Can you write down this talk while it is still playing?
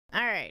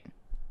All right.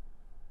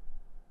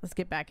 Let's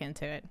get back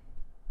into it.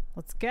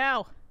 Let's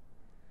go.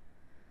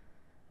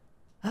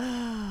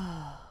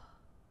 Oh,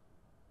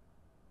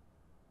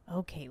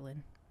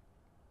 Caitlin.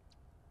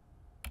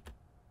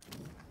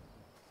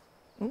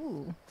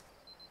 Ooh.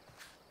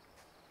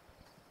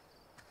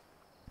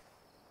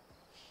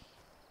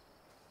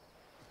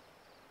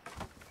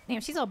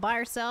 Damn, she's all by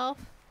herself.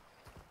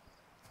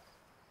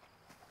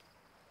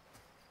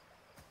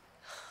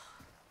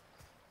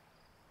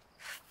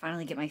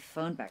 Finally get my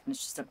phone back and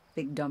it's just a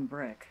big dumb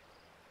brick.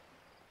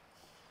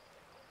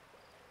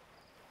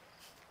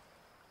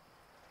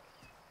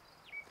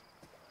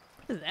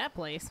 What is that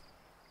place?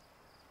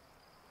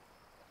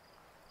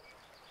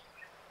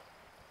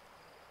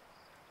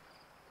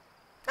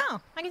 Oh,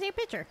 I can take a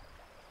picture.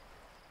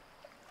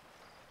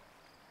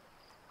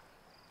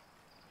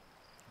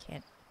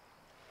 Can't.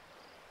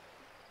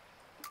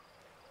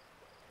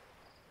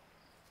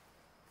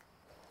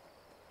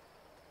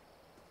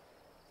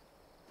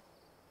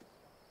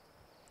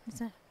 What's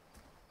that?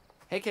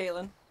 Hey,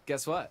 Caitlin.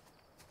 Guess what?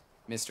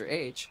 Mr.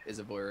 H is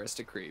a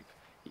voyeuristic creep.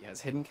 He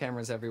has hidden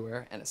cameras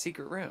everywhere and a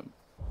secret room.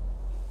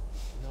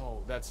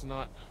 No, that's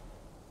not...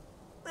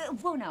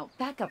 Whoa, now,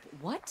 back up.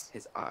 What?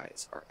 His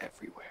eyes are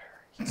everywhere.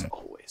 He's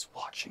always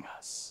watching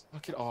us.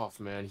 Knock it off,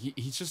 man.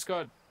 He's just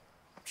got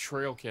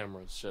trail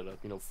cameras set up,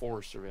 you know,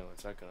 forest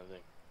surveillance, that kind of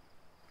thing.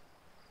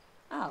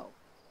 Oh.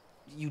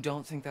 You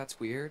don't think that's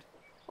weird?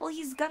 Well,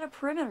 he's got a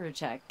perimeter to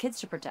check, kids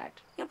to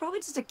protect. You know, probably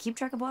just to keep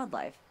track of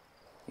wildlife.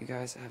 You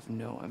guys have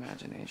no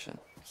imagination.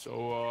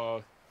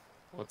 So,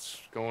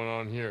 what's going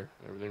on here?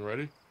 Everything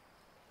ready?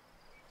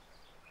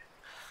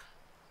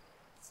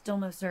 Still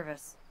no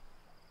service.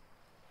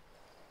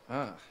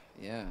 Ah,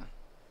 yeah.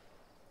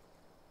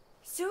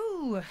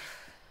 So,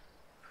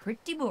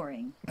 pretty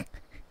boring.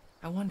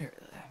 I wonder,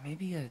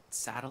 maybe a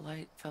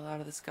satellite fell out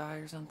of the sky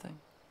or something?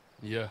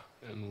 Yeah,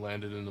 and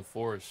landed in the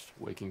forest,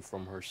 waking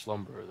from her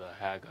slumber, the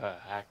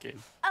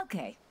hacking.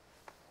 Okay.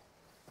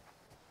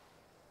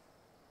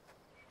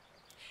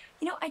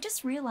 You know, I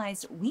just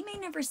realized we may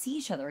never see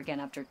each other again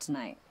after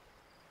tonight.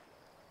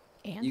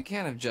 And? You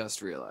can't have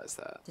just realized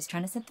that. Just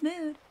trying to set the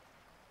mood.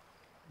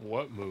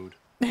 What mood?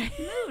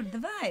 Mood, the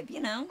vibe, you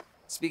know.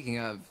 Speaking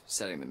of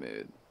setting the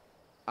mood,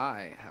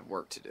 I have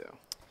work to do.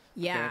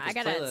 Yeah, I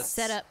Campus gotta playlists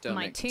set up don't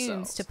my make tunes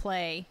themselves. to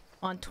play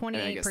on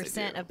I guess they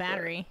 28% do, of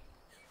battery.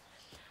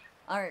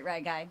 All right,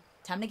 right, guy.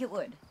 Time to get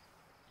wood.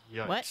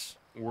 Yikes. What?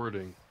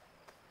 Wording.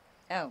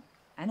 Oh,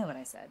 I know what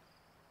I said.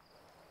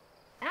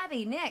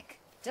 Abby, Nick,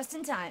 just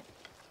in time.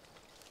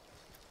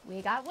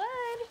 We got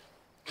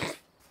wood.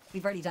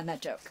 We've already done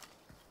that joke.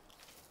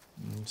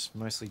 It's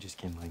mostly just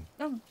kindling.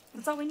 Oh,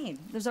 that's all we need.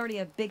 There's already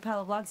a big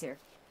pile of logs here.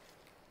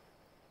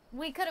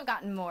 We could have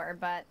gotten more,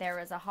 but there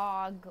was a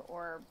hog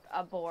or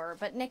a boar.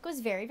 But Nick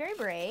was very, very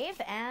brave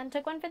and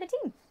took one for the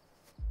team.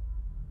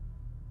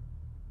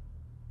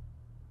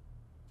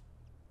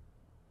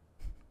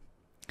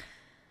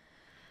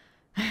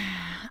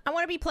 I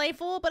want to be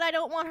playful, but I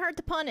don't want her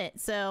to pun it,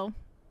 so...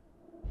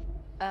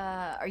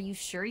 Are you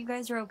sure you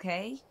guys are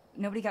okay?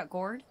 Nobody got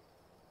gored?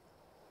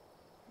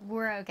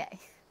 We're okay.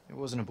 It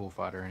wasn't a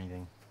bullfight or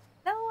anything.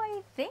 Though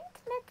I think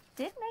Nick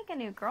did make a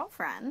new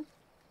girlfriend.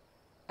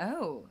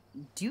 Oh,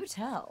 do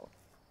tell.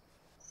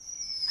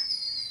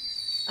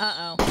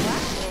 Uh-oh.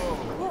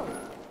 Whoa.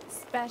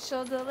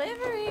 Special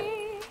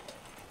delivery.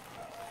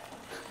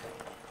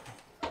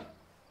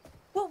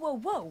 Whoa, whoa,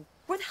 whoa.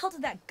 Where the hell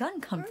did that gun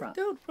come from?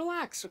 Dude,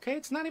 relax, okay?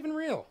 It's not even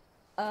real.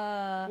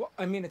 Well,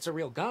 I mean, it's a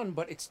real gun,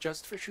 but it's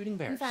just for shooting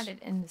bears. We found it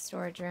in the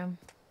storage room.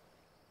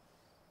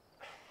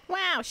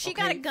 Wow, she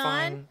got a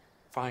gun.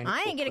 Fine. I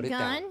ain't we'll get a put it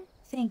gun. down.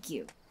 Thank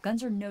you.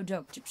 Guns are no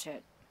joke,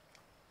 dipshit.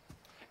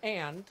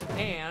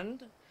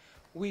 And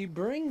we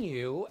bring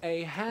you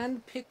a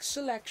hand-picked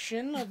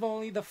selection of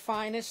only the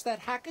finest that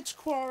Hackett's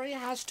Quarry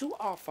has to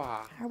offer.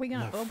 How are we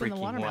gonna No open the freaking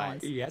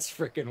watermelons? Yes,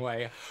 frickin'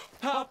 way.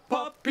 Pop,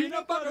 pop,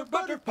 peanut butter,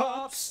 butter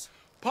pops.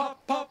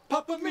 Pop, pop,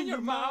 pop 'em in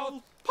your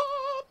mouth.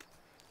 Pop!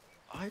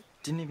 I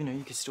didn't even know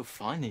you could still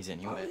find these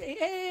anywhere.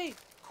 Hey,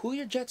 cool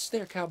your jets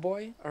there,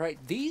 cowboy. All right,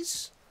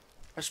 these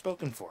are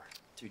spoken for.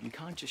 Dude, you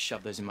can't just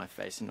shove those in my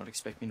face and not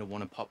expect me to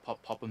want to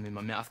pop them in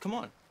my mouth. Come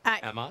on.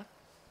 Emma,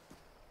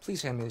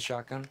 please hand me the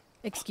shotgun.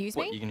 Excuse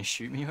What, me? you gonna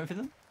shoot me over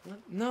them?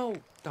 No,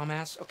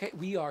 dumbass. Okay,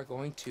 we are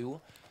going to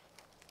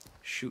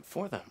shoot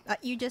for them.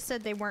 You just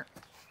said they weren't...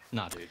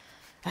 Nah, dude.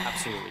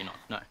 Absolutely not.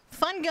 No.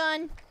 Fun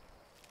gun!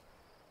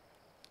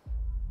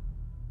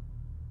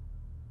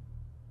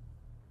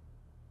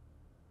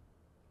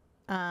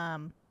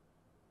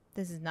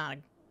 This is not a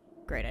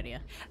great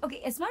idea.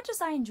 Okay, as much as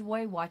I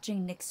enjoy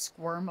watching Nick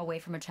squirm away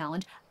from a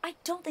challenge, I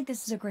don't think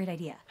this is a great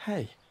idea.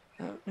 Hey.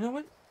 You know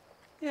what?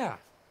 Yeah,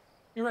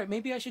 you're right.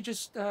 Maybe I should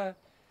just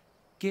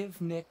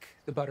give Nick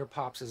the butter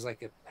pops as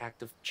like an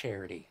act of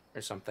charity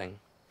or something.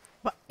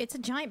 But it's a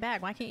giant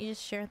bag. Why can't you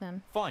just share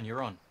them? Fine,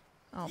 you're on.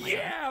 Oh my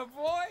Yeah,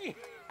 boy!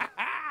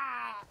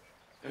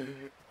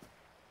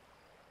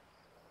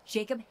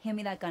 Jacob, hand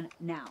me that gun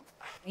now.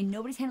 Ain't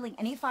nobody's handling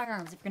any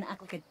firearms if you're gonna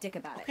act like a dick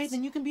about it. Okay,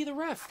 then you can be the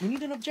ref. We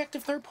need an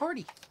objective third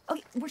party.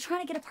 Okay, we're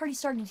trying to get a party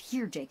started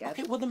here, Jacob.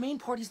 Okay, well, the main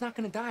party's not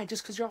gonna die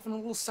just because you're off on a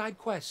little side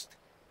quest.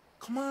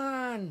 Come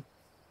on.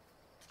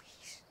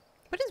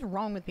 What is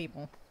wrong with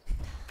people?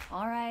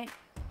 All right.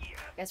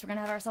 Guess we're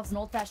gonna have ourselves an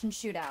old-fashioned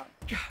shootout.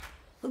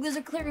 Look, there's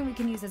a clearing we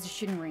can use as a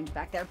shooting range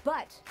back there,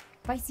 but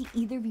if I see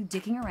either of you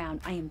dicking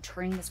around, I am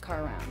turning this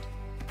car around.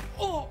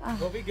 Oh,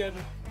 We'll be good.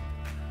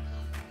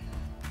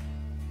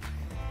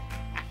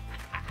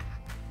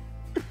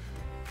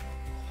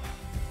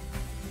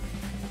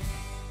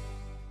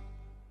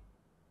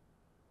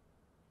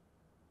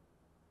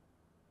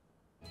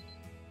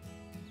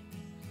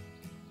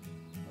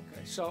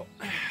 Okay, so,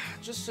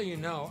 just so you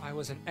know, I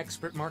was an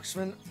expert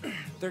marksman,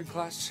 third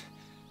class,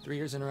 3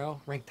 years in a row,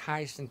 ranked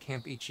highest in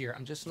camp each year.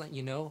 I'm just letting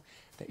you know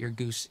that your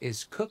goose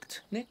is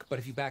cooked, Nick, but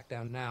if you back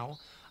down now,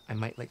 I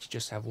might let you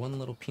just have one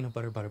little peanut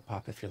butter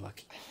pop if you're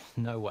lucky.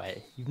 No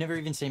way. You've never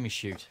even seen me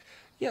shoot.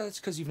 Yeah, that's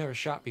because you've never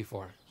shot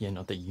before. Yeah,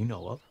 not that you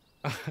know of.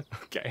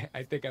 Okay,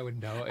 I think I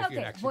would know if you'd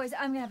Okay, actually... boys,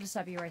 I'm gonna have to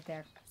stop you right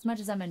there. As much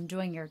as I'm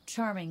enjoying your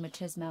charming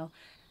machismo,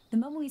 the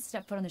moment we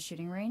step foot on the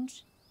shooting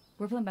range,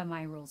 we're playing by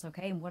my rules,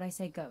 okay? And what I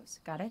say goes.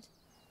 Got it?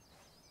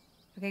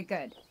 Okay,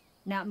 good.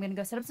 Now I'm gonna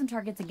go set up some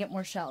targets and get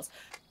more shells.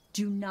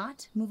 Do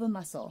not move a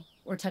muscle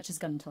or touch his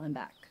gun until I'm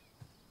back.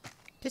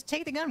 Just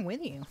take the gun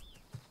with you.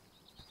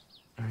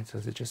 All right, so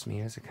is it just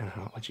me or is it kind of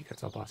hot when she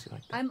gets all bossy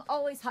like that? I'm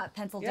always hot,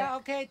 pencil dick. Yeah,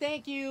 okay,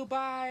 thank you.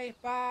 Bye.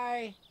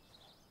 Bye.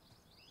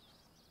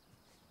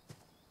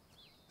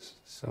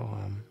 So,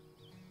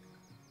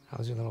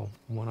 how's your little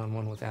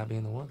one-on-one with Abby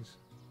in the woods?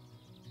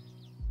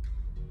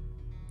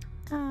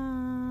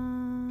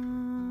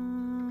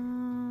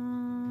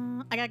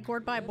 I got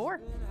gored by a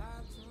boar.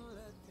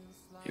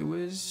 It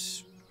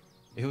was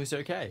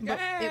okay. But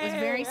it was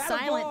very Hey,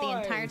 silent the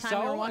attaboy. entire time So,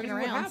 we were I walking mean,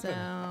 what around,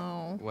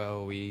 happened? so...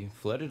 Well, we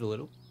flirted a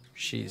little.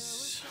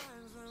 She's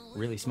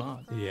really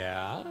smart.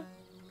 Yeah?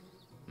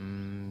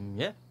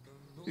 Yeah.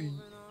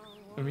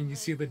 I mean, you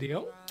see the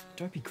deal?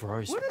 Don't be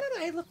gross. No.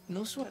 Hey, look,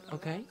 no sweat,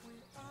 okay?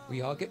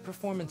 We all get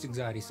performance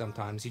anxiety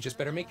sometimes. You just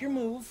better make your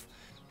move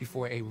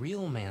before a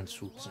real man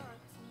swoops in.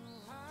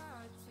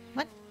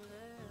 What?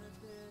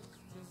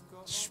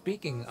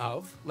 Speaking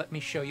of, let me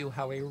show you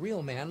how a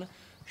real man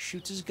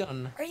shoots his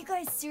gun. Are you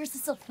guys seriously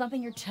still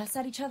thumping your chests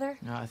at each other?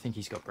 No, I think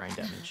he's got brain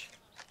damage.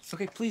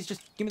 Okay, please,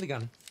 just give me the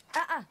gun.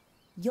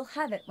 You'll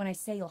have it when I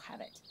say you'll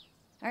have it.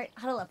 All right,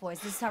 huddle up, boys.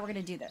 This is how we're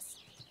gonna do this.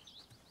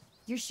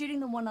 You're shooting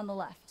the one on the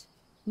left.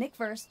 Nick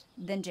first,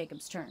 then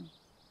Jacob's turn.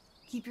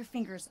 Keep your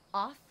fingers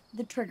off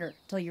the trigger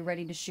till you're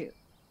ready to shoot.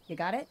 You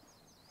got it?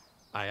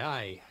 Aye,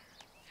 aye.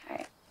 All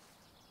right.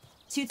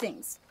 2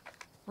 things.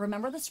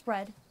 Remember the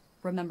spread,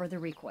 remember the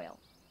recoil.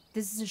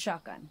 This is a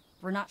shotgun.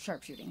 We're not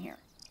sharpshooting here.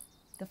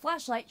 The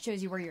flashlight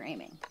shows you where you're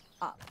aiming.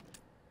 Up.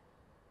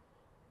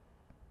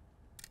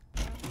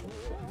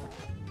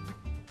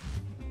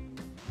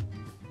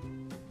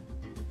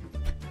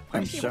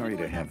 I'm sorry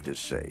to have to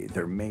say,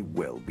 there may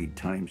well be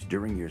times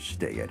during your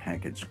stay at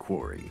Hackett's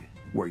Quarry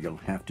where you'll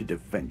have to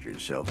defend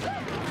yourself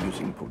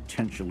using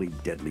potentially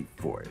deadly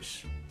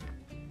force.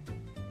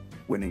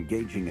 When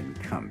engaging in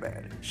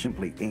combat,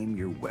 simply aim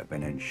your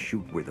weapon and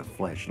shoot where the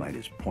flashlight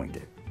is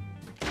pointed.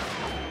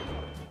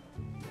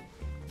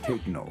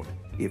 Take note,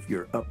 if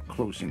you're up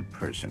close and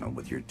personal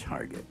with your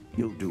target,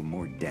 you'll do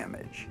more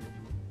damage.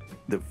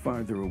 The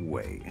farther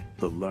away,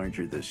 the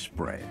larger the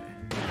spread,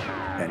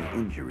 and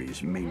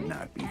injuries may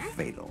not be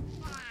fatal.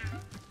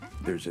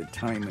 There's a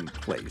time and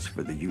place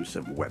for the use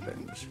of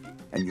weapons,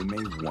 and you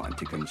may want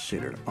to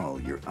consider all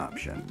your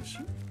options.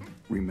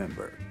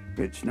 Remember,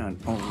 it's not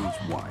always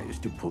wise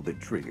to pull the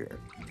trigger.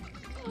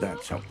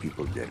 That's how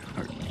people get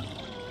hurt.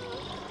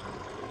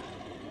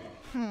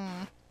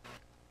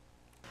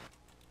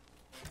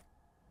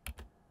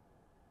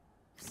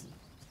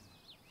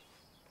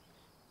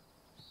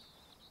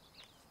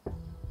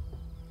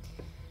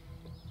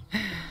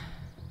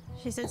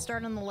 She said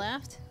start on the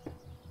left.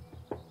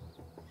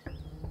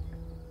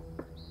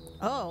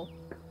 Oh.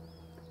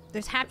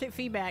 There's haptic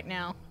feedback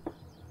now.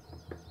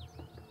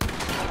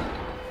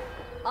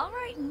 All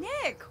right,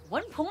 Nick,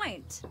 1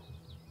 point.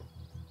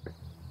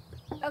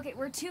 Okay,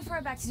 we're too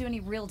far back to do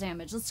any real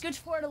damage. Let's scooch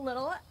forward a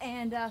little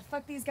and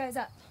fuck these guys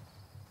up.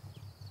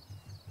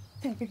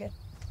 You're good.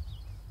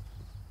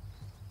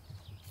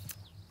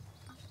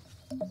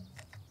 All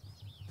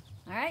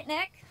right,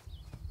 Nick.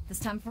 This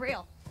time for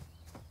real.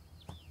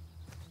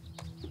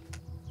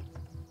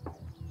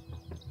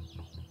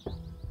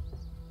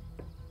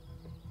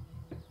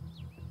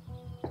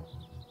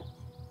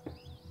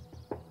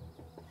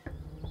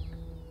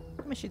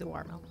 I'm gonna shoot the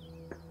watermelon.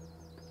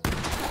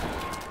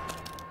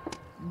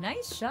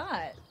 Nice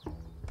shot.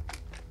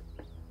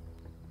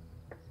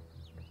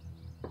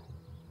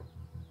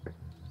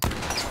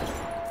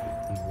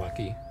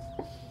 Lucky.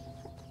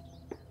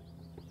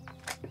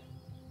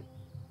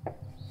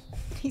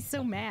 He's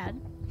so mad.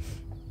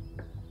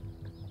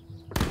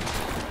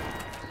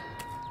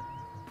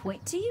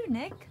 Point to you,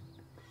 Nick.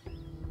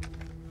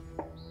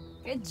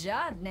 Good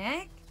job,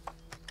 Nick.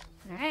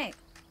 All right.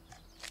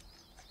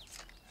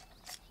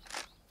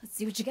 Let's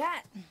see what you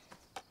got.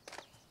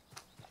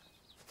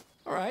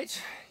 All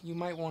right, you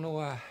might want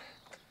to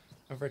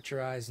avert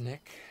your eyes,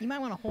 Nick. You might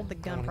want to hold the I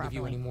gun don't want to give you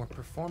properly. any more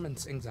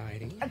performance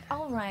anxiety.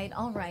 All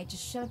right.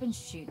 Just shut up and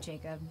shoot,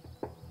 Jacob.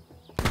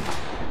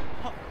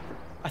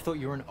 I thought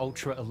you were an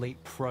ultra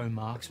elite pro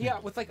marksman. Yeah,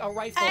 with like a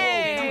rifle.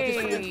 Hey!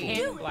 With like a cannon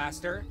Dude.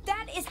 blaster.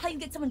 That is how you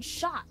get someone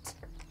shot.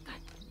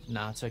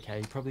 Nah, it's okay.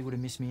 You probably would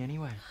have missed me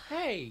anyway.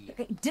 Hey.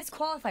 Okay,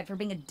 disqualified for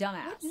being a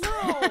dumbass.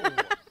 No.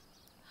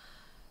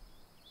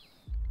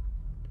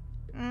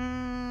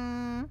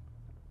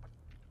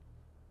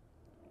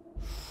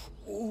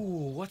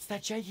 Ooh, what's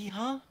that, Jakey?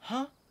 Huh?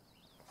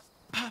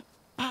 Pop,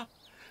 pop.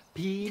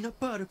 Peanut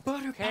butter,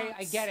 butter Okay,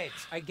 pops.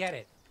 I get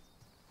it.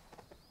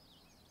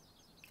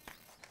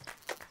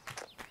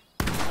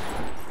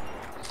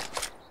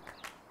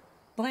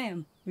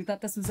 Blam. We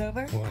thought this was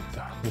over? What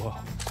the? Whoa.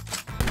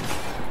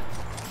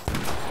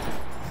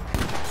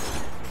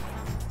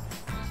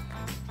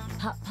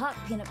 Pop, pop,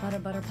 peanut butter,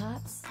 butter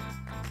pops.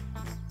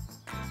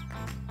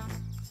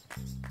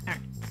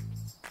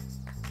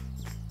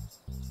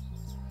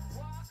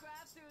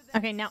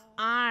 Okay, now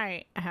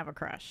I have a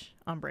crush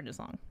on Bridget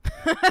Song.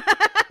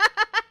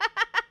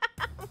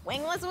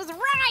 Wingless was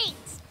right!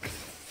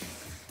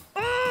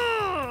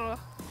 Ugh.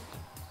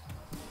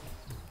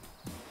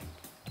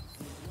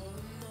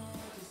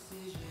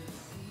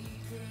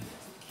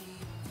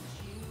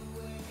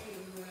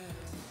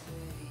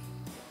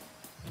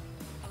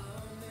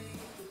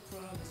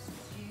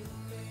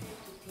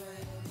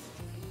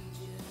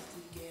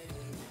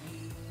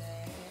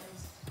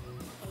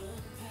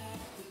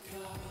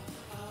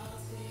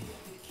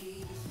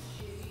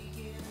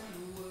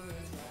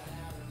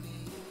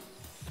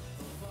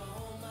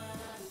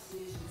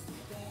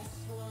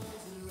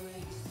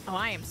 Oh,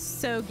 I am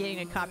so getting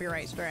a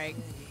copyright strike.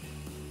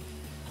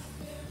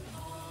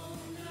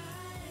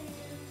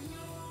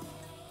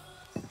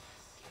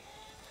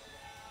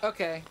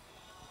 Okay.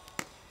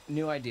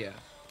 New idea.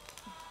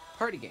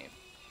 Party game.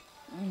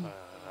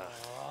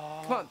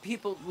 Come on,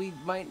 people, we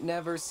might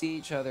never see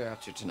each other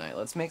after tonight.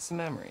 Let's make some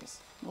memories.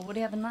 Well, what do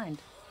you have in mind?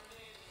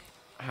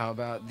 How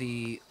about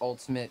the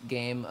ultimate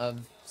game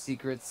of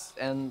secrets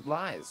and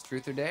lies,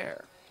 truth or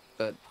dare,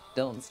 but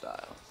Dylan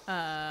style?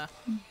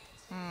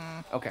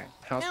 Okay,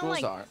 house Kinda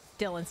rules like are: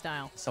 Dylan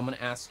style. someone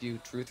asks you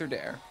truth or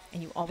dare,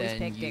 And you always then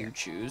pick you dare.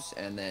 choose,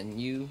 and then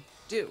you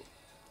do.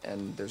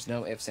 And there's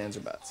no ifs, ands, or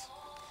buts.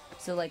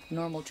 So, like,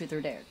 normal truth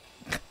or dare.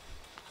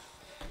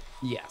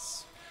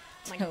 Yes.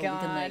 Oh my So we can,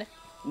 God. like,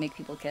 make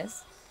people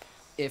kiss?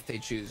 If they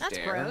choose That's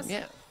dare. gross.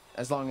 Yeah.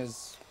 As long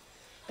as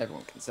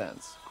everyone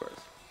consents, of course.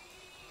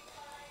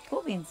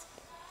 Cool beans.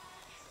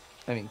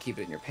 I mean, keep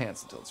it in your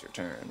pants until it's your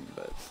turn,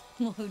 but...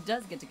 Well, who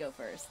does get to go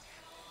first?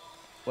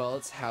 Well,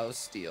 it's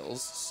house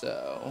deals,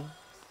 so...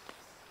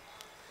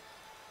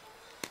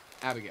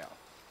 Abigail.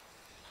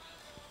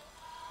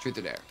 Truth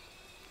or dare?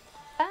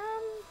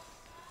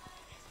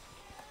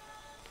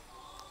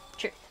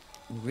 Truth.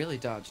 You really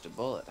dodged a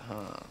bullet,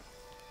 huh?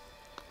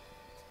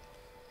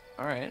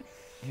 Alright,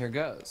 here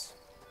goes.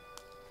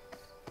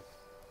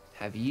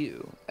 Have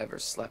you ever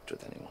slept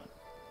with anyone?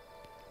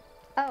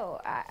 Oh,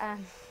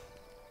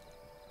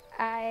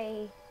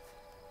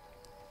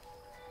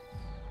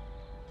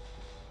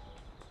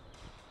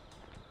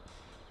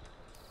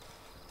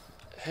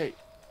 Hey,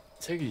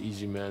 take it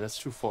easy, man. That's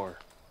too far.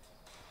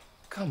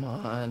 Come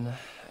on.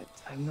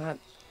 I'm not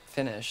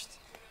finished.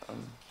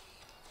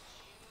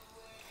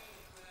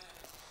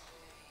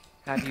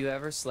 Have you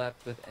ever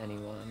slept with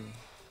anyone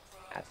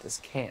at this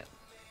camp?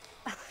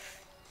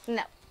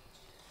 no.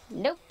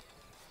 Nope.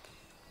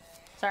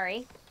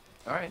 Sorry.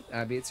 Alright,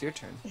 Abby, it's your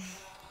turn.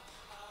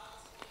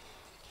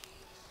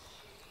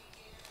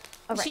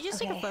 Oh, Did she just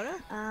take a photo?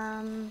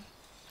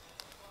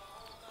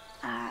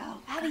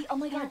 Abby, oh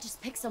my god,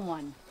 just pick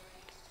someone.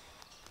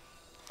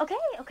 Okay.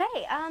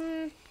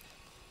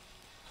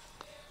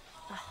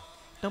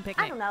 Don't pick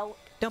I Nick. don't know.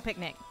 Don't pick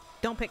Nick.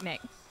 Don't pick Nick.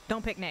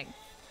 Don't pick Nick.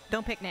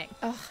 Don't pick Nick.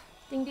 Ugh.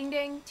 Ding, ding,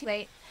 ding. Too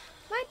late.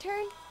 My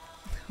turn.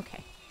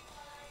 Okay.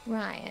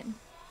 Ryan.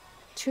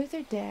 Truth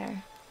or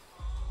dare?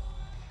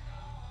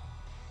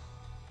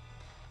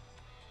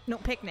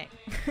 Don't pick Nick.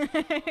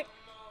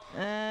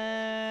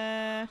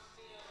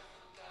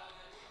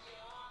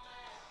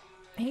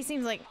 He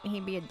seems like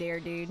he'd be a dare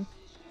dude.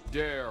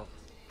 Dare.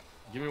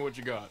 Give me what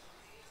you got.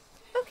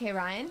 Okay,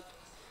 Ryan.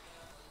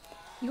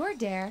 Your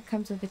dare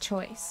comes with a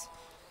choice.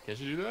 Can't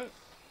you do that?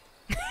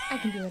 I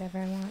can do whatever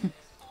I want.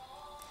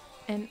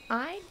 And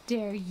I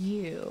dare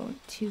you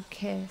to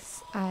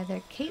kiss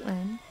either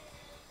Caitlin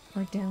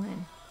or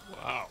Dylan.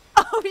 Wow.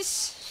 Oh,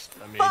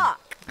 I mean,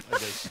 fuck. I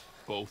guess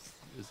both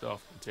is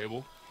off the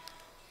table.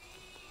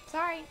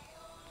 Sorry.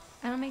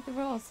 I don't make the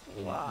rules.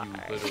 You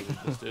literally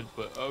just did,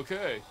 but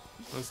okay.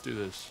 Let's do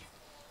this.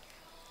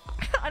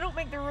 I don't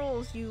make the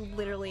rules. You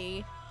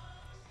literally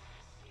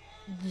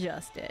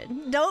just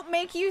did. Don't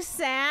make you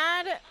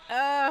sad.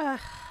 Ugh.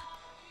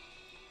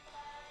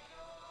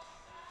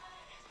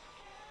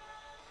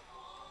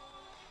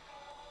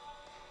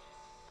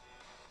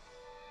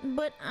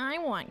 But I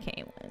want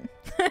Caitlin.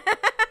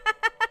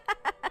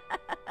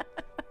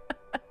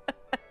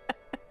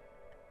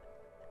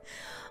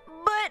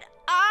 But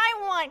I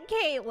want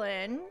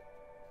Caitlin.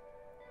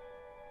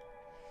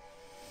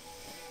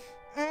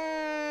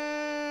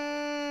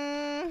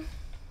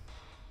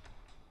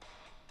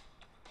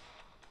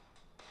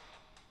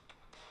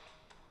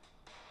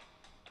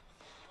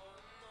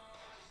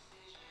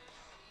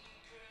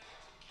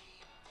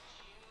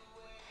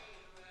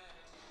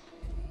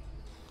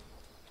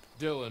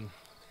 Dylan,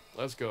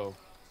 let's go.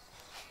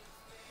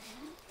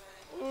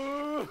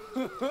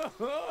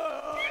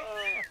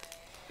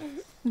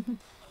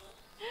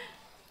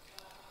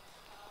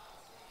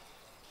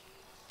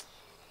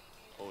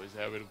 Always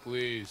happy to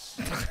please.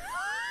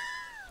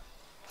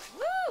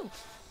 Woo!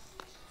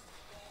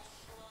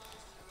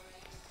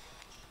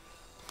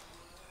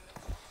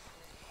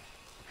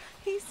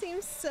 He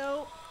seems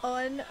so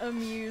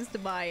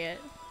unamused by it.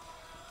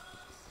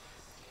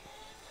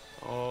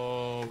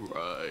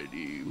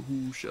 Alrighty,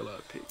 who shall I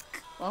pick?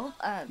 Well,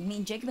 me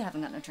and Jacob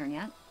haven't gotten a turn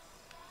yet.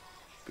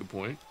 Good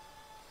point.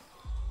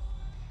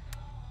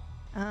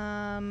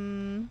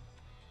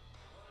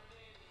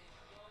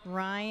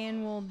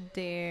 Ryan will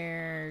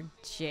dare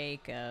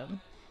Jacob.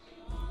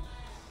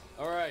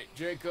 Alright,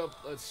 Jacob,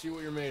 let's see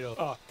what you're made of.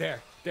 Oh,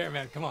 there,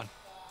 man, come on.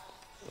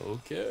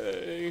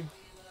 Okay.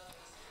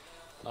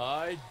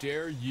 I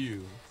dare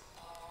you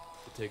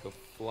to take a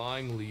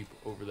flying leap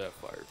over that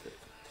fire pit.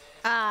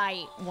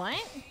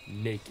 What?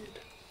 Naked.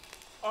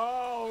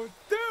 Oh,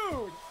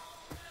 dude!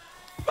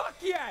 Fuck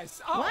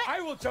yes! Oh, What? I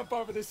will jump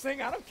over this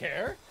thing. I don't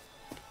care.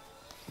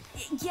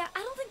 Yeah, I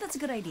don't think that's a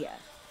good idea.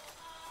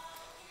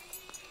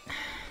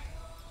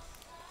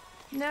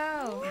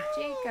 No,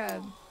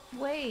 Jacob.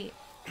 Wait.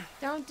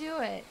 Don't do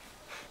it.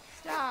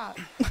 Stop.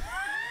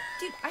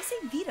 Dude, I say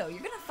veto. You're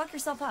gonna fuck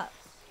yourself up.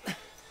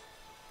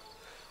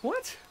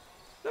 What?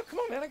 No, come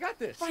on, man. I got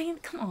this. Ryan,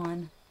 come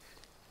on.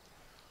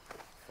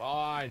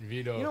 Fine,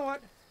 Vito. You know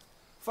what?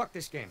 Fuck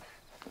this game.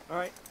 All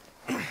right.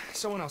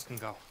 Someone else can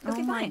go.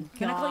 Okay, fine.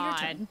 Can I call your God.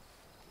 turn?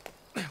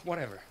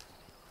 Whatever.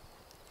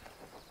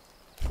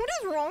 What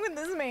is wrong with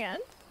this man?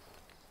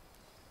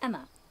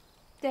 Emma.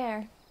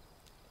 There.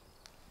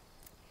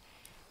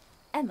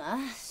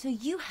 Emma, so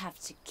you have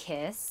to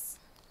kiss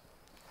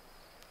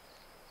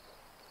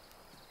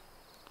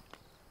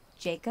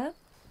Jacob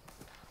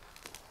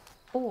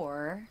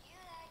or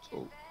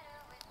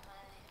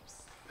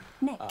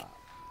Nick.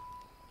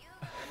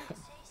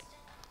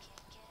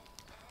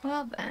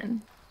 Well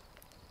then.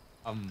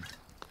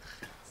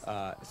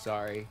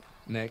 Sorry,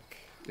 Nick.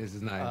 This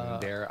is not even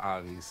there,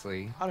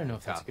 obviously. I don't know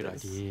if that's a good Got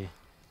this. idea.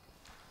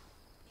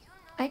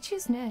 I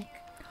choose Nick.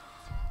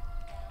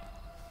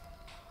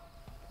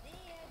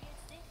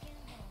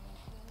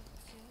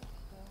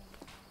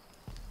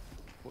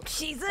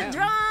 She's a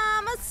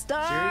drama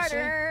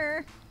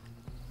starter.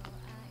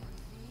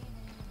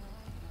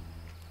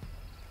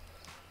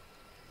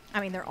 I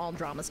mean, they're all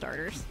drama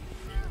starters.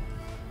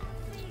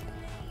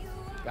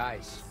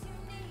 Guys.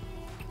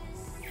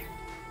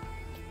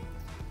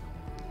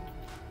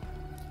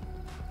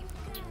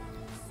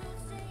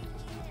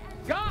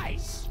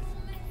 Guys!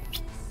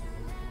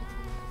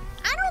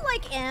 I don't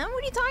like M.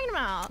 What are you talking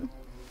about?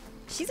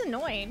 She's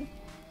annoying.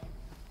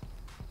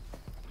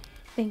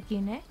 Thank you,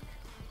 Nick.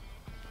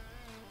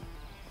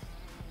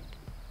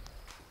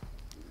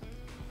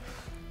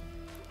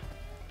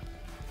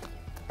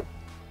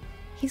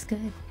 He's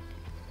good.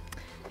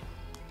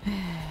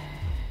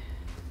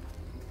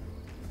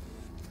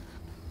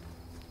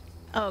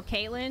 Oh,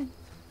 Caitlin?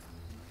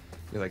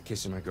 You like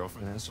kissing my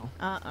girlfriend, asshole?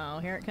 Uh-oh,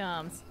 here it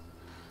comes.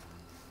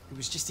 It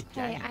was just a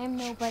Hey, game. I'm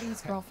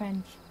nobody's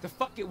girlfriend. The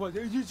fuck it was.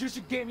 It was just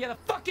a game. Yeah, the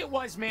fuck it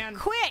was, man.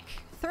 Quick!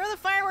 Throw the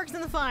fireworks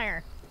in the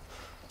fire.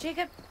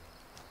 Jacob,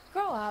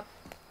 grow up.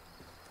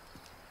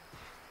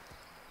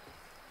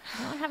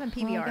 I'm not having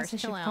Well, I PBRs. guess I should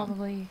Chill out.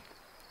 probably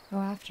go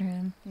after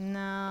him.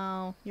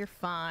 No, you're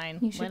fine.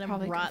 You should Let him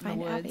probably go rot in the find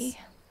woods. Abby.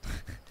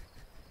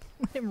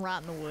 Let him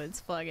rot in the woods.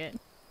 Fuck it.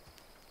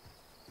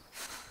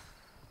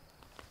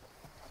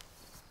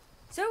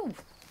 So,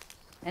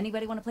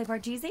 anybody want to play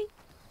Parcheesi?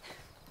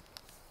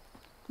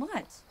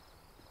 What?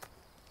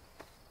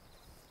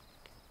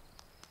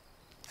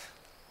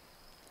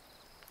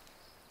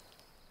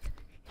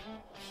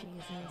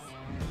 Jesus.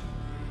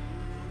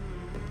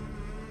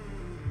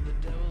 The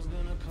devil's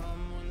gonna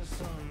come when the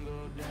sun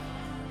go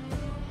down.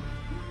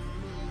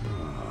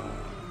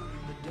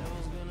 The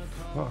devil's gonna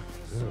come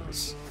Fuck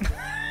this.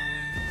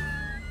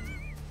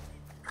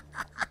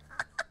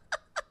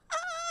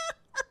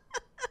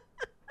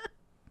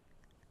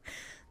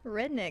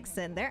 Redneck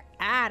said they're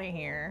out of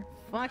here.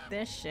 Fuck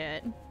this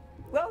shit.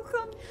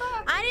 Welcome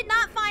back. I did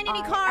not find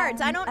any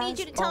cards. I don't need as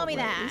you to tell me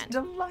always, that.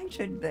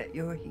 Delighted that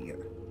you're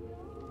here.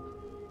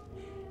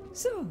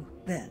 So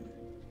then,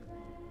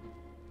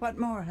 what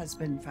more has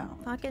been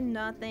found? Fucking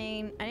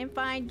nothing. I didn't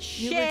find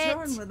shit. You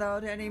return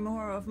without any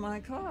more of my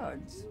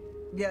cards.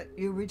 Yet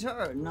you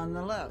return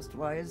nonetheless.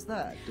 Why is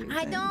that? Do you I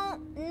think?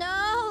 don't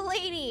know,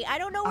 lady. I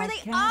don't know where I they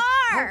can't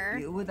are.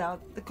 help you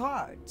without the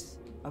cards.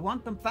 I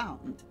want them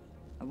found.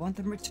 I want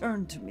them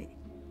returned to me.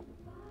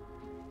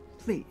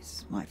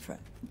 Please, my friend.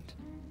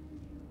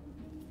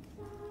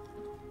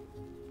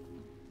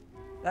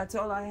 That's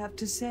all I have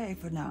to say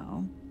for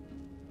now.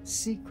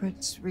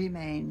 Secrets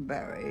remain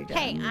buried.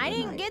 Hey, and I the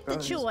didn't night get the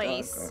grows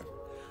choice. darker.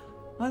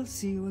 I'll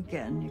see you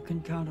again. You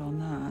can count on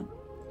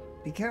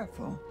that. Be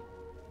careful.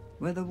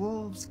 Where the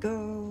wolves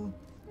go,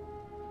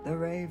 the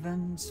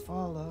ravens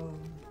follow.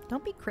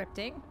 Don't be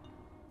cryptic.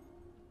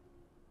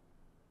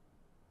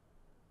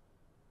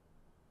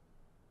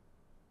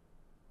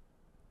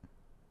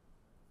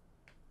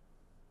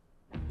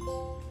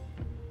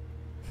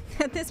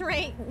 At this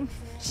rate,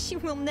 she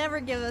will never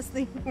give us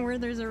the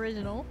Werther's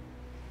original.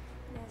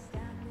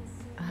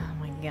 Oh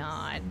my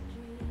god.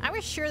 I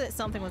was sure that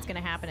something was going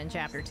to happen in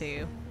chapter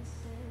 2.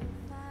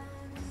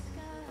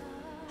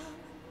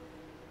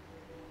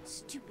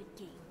 Stupid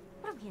game.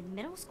 What are we in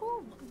middle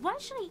school? Why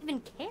should I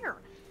even care?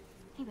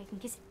 Anybody can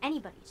kiss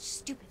anybody. It's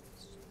stupid.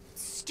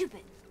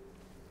 Stupid.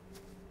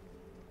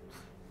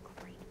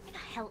 Great. Where the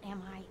hell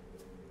am I?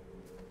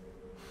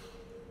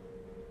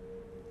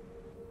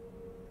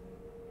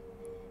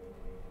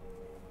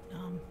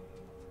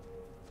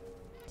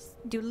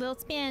 Just do a little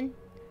spin.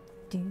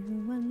 Do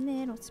a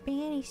little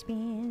spinny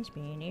spin,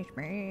 spinny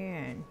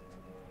spin.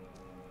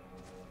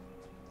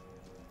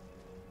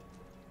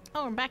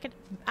 Oh, I'm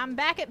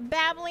back at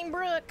Babbling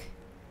Brook.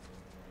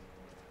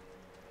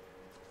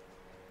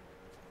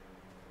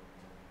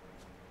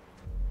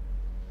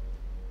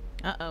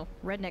 Uh-oh,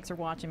 rednecks are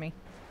watching me.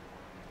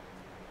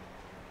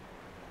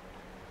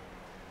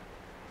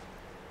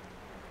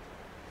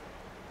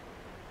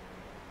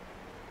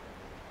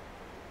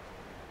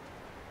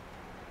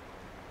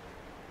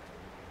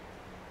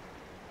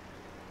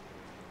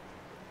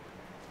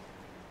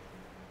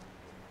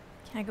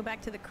 Can I go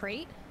back to the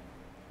crate?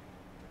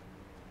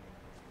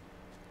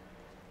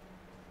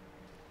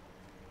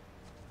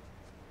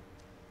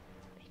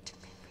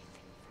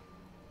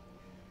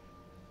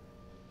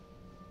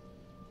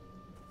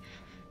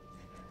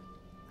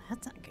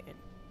 That's not good.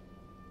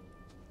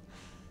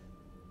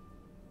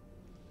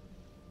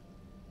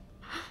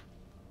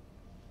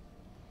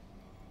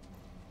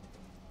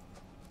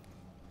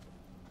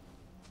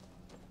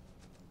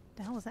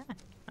 The hell was that?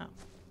 Oh.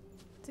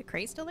 Is the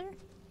crate still there?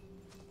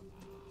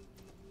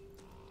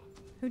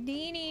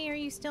 Houdini, are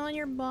you still in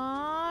your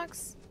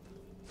box?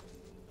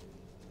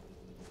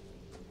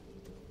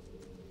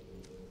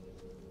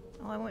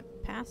 Oh, I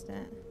went past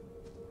it.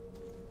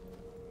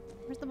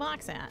 Where's the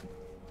box at?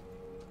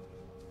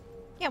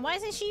 Yeah, why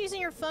isn't she using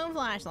your phone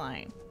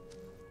flashlight?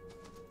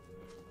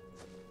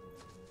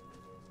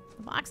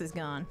 The box is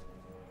gone.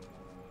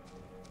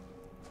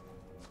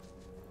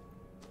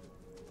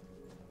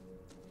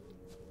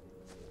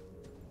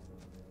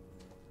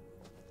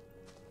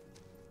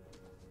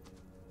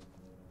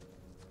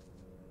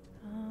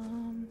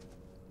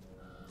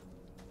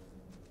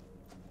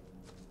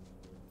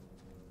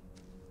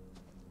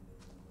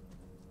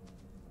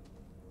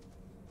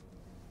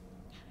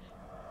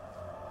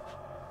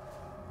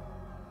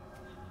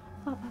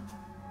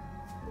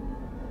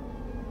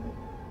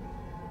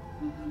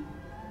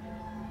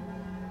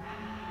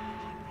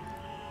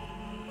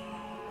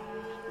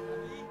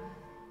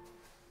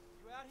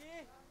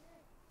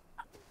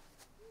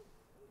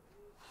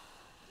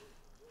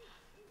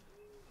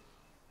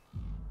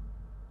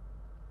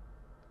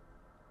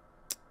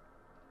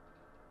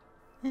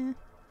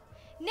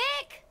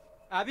 Nick!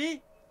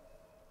 Abby?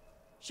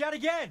 Shout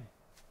again!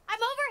 I'm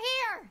over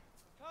here!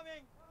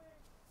 Coming!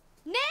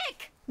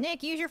 Nick!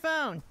 Nick, use your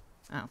phone.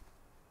 Oh.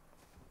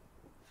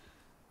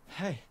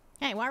 Hey.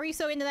 Hey, why were you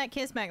so into that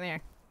kiss back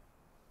there?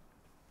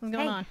 What's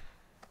going on?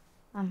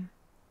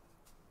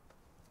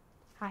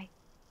 Hi.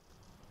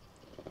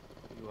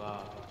 You,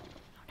 Oh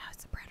no,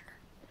 it's a predator.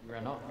 you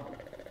ran off.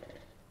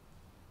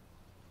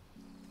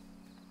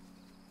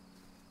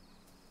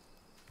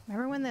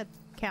 Remember when the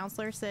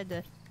counselor said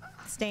to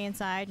stay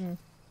inside and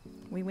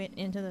we went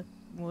into the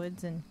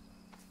woods and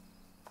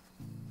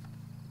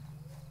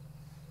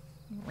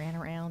ran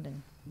around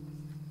and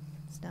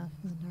stuff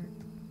in the dark?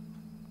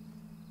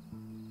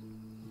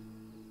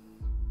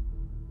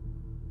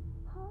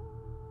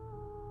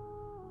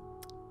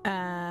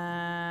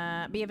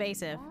 Be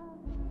evasive.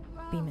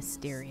 Be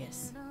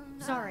mysterious.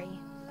 Sorry.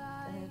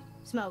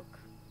 The smoke.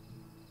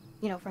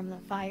 You know, from the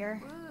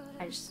fire.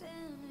 I just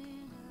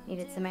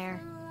needed some air.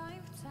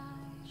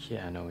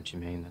 Yeah, I know what you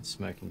mean. That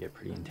smoke can get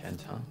pretty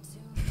intense, huh?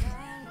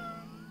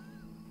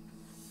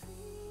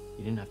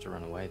 You didn't have to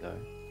run away, though.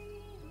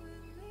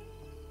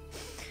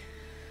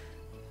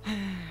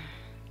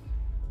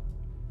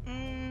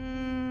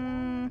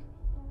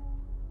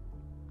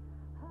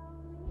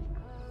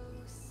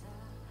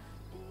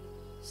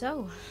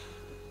 So,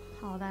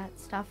 all that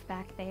stuff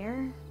back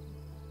there.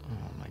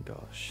 Oh my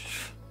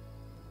gosh.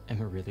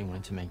 Emma really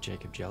wanted to make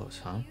Jacob jealous,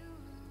 huh?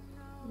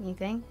 You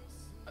think?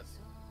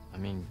 I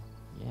mean,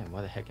 yeah,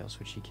 why the heck else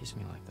would she kiss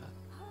me like that?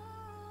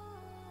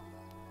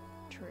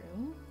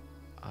 True.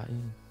 I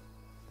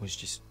was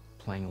just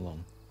playing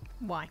along.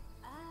 Why?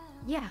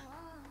 Yeah.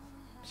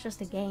 It's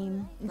just a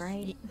game,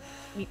 right?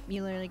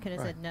 You literally could have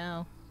Right. said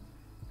no.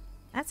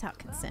 That's how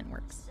consent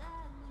works.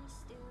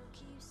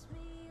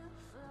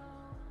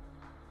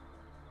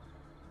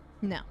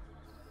 No.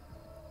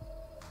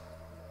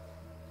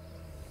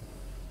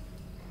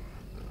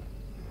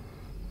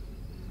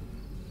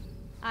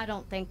 I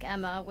don't think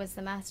Emma was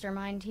the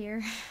mastermind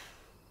here.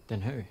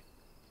 Then who?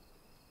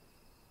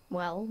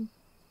 Well,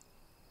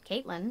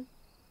 Caitlin.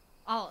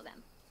 All of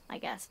them, I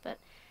guess, but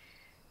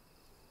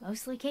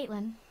mostly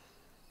Caitlin.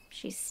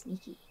 She's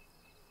sneaky.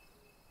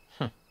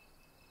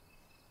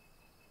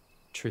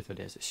 Truth or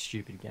dare's a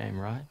stupid game,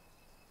 right?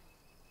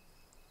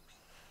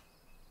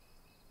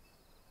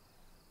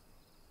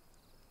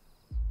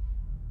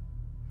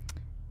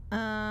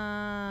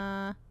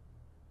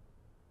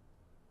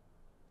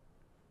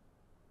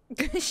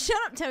 Shut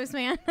up,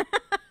 Toastman.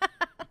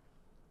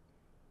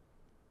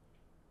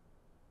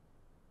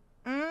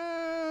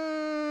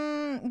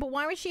 But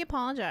why would she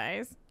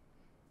apologize?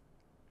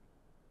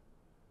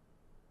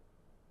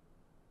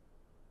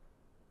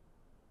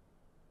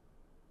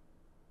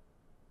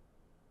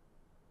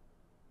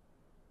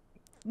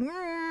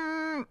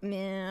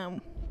 No.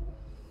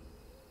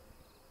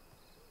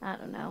 I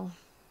don't know.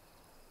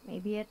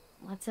 Maybe it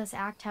lets us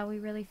act how we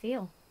really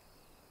feel.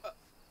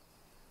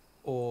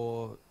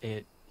 Or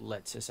it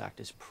lets us act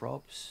as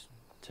props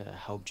to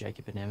help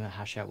Jacob and Emma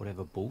hash out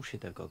whatever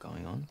bullshit they've got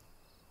going on.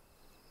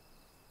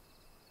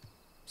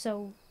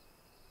 So,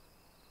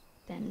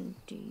 then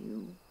do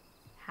you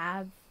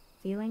have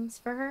feelings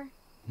for her?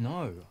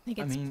 No.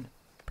 I mean,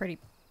 pretty.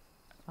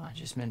 I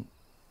just meant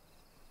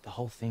the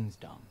whole thing's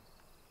dumb.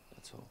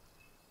 That's all.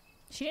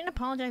 She didn't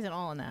apologize at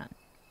all in that.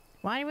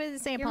 Why would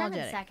it say You remember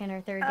the apologetic? second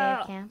or third day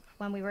of camp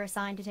when we were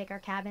assigned to take our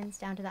cabins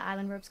down to the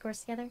island ropes course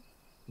together?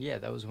 Yeah,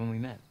 that was when we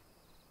met.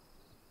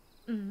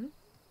 Mm-hmm.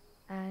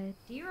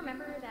 Do you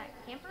remember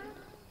that camper?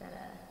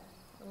 That,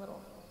 a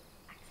little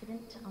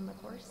accident on the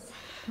course?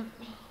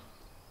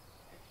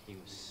 He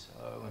was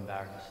so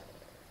embarrassed.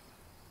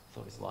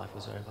 Thought his life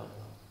was over.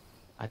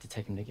 I had to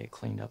take him to get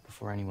cleaned up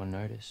before anyone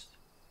noticed.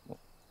 Well,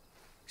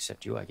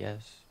 except you, I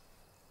guess.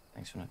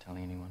 Thanks for not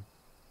telling anyone.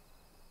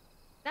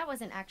 That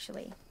wasn't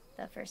actually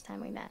the first time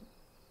we met.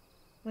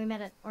 We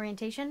met at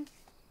orientation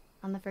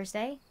on the first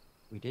day.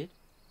 We did?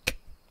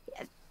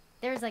 Yeah,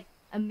 there was like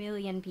a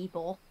million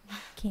people.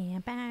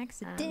 Camp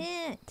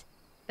accident.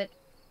 But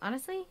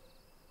honestly,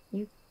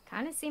 you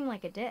kind of seem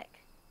like a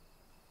dick.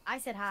 I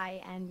said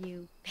hi and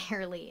you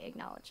barely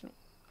acknowledged me.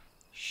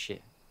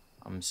 Shit.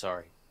 I'm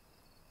sorry.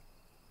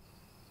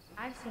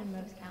 I've seen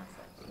most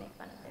counselors make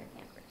fun of their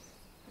campers.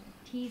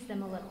 Tease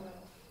them a little.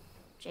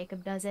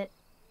 Jacob does it.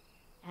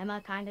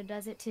 Emma kind of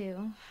does it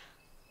too.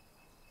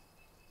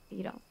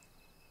 You don't.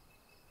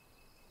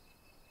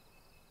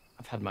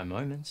 I've had my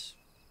moments.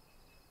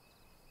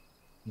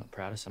 I'm not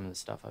proud of some of the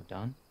stuff I've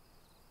done.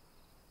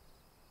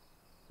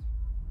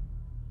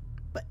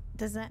 What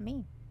does that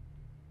mean?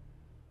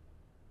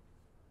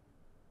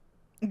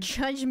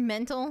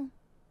 Judgmental?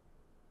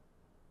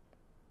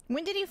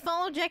 When did he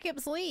follow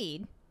Jacob's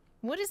lead?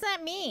 What does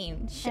that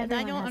mean? Shit,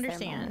 I Everyone don't has their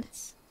understand.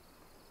 moments.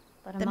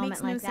 But a That moment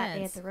makes like no that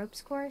day at sense. the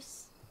ropes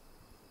course,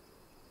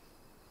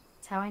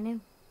 that's how I knew.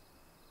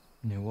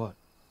 Knew what?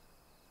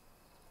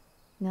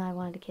 Knew I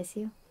wanted to kiss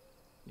you.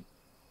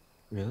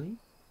 Really?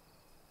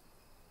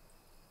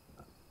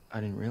 I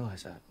didn't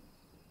realize that.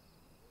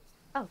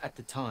 Oh. At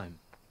the time.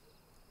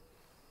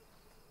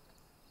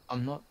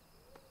 I'm not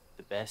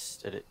the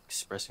best at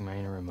expressing my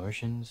inner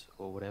emotions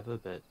or whatever,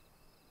 but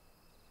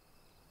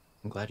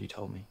I'm glad you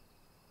told me.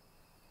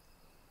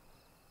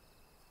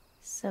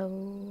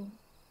 So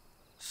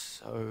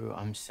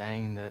I'm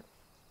saying that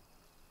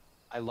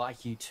I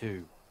like you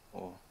too,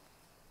 or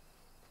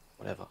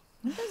whatever.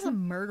 When does a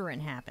murdering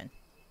happen?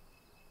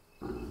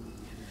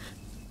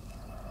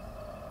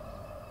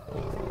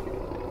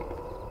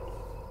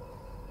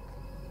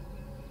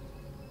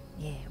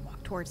 Yeah,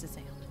 walk towards the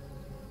sound.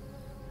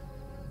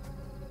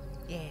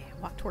 Yeah,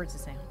 walk towards the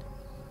sound.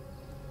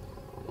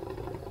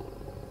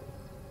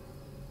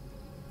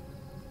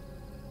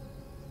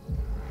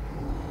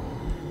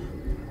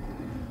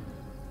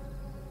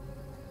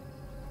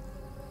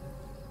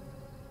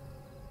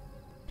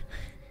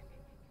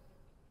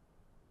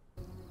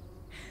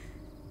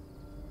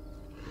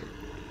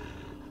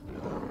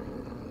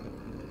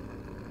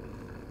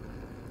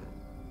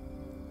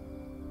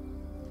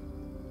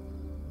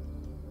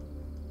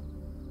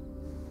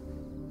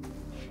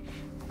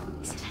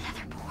 is it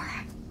another boar?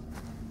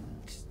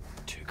 It's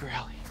too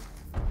growly.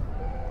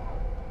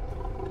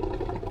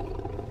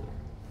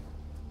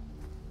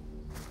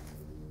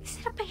 Is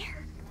it a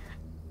bear?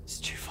 It's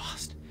too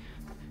fast.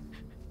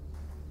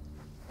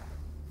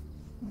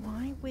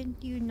 Why would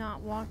you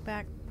not walk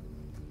back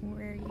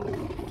where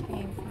you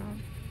came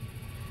from?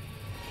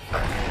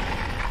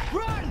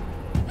 Run!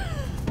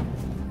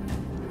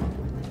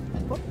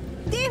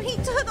 Damn, he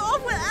took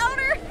off without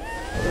her!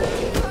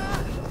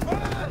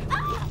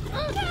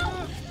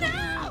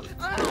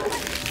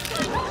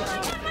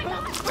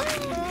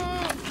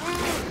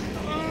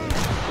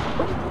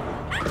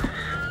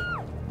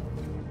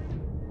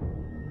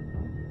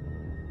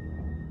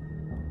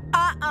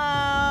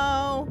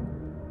 Uh-oh!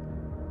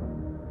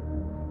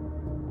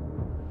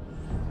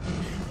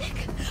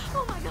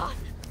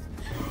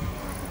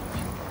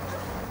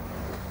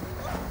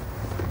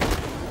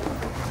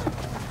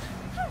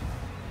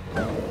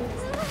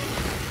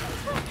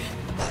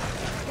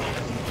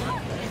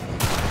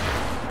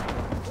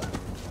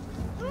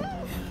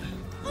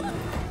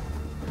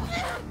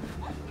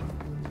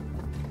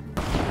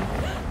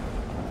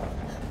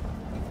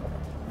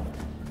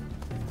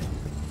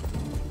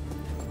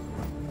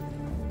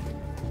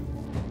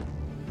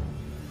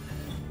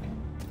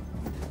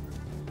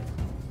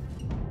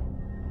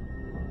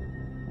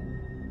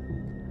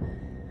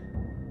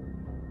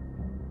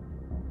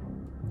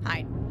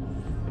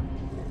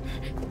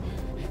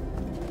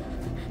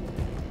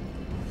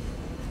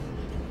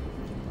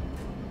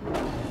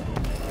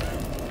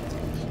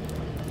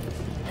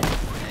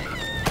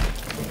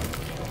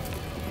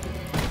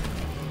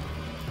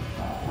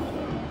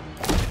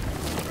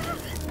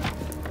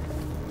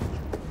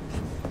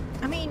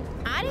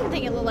 I didn't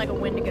think it looked like a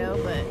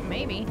Wendigo, but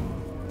maybe.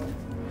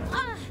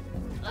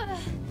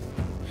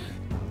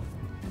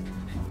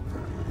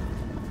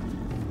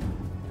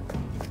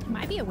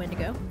 Might be a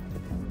Wendigo.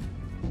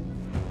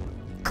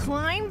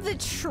 Climb the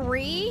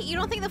tree? You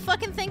don't think the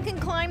fucking thing can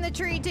climb the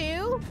tree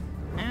too?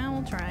 Nah,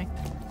 we'll try.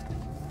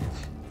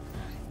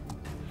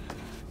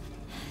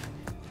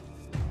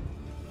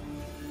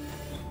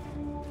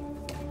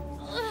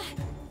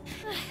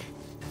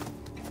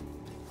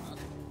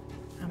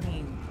 I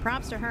mean,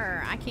 props to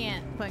her. I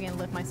can't fucking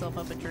lift myself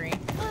up a tree.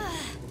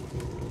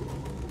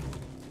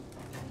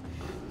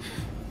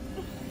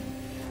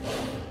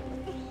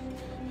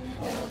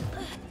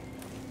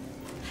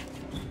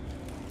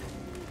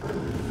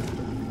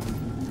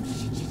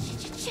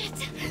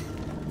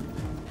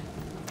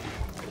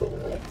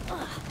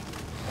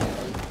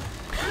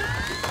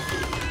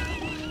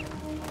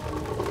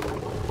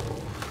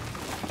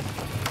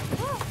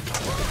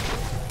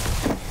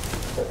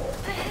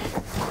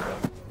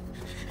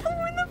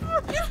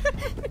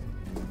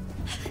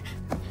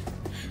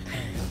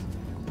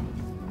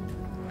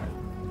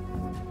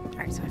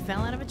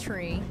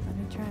 Tree. Let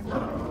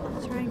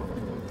me try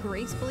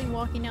gracefully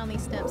walking down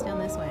these steps down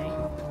this way. Right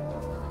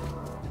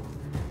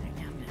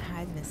now I'm gonna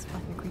hide in this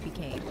fucking creepy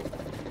cave.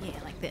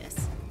 Yeah, like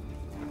this.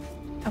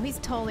 Oh, he's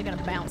totally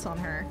gonna bounce on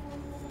her.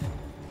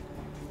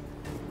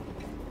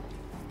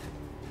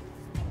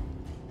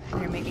 You're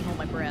gonna make me hold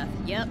my breath.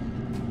 Yep.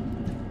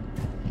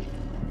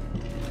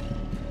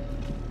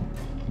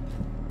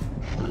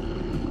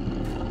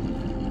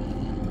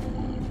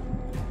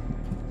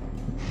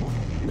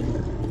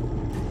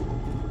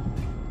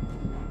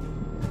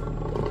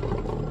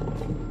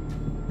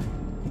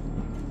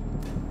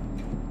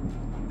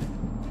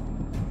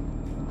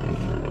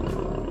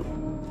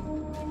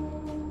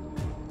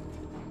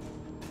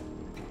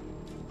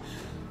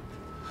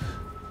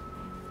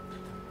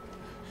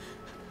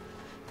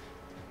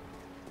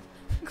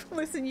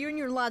 Listen, you and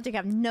your logic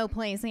have no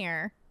place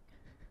here.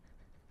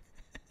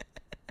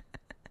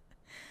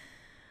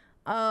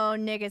 Oh,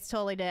 Nick, it's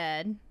totally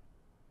dead.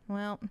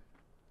 Well.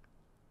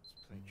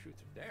 Plain truth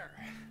or dare.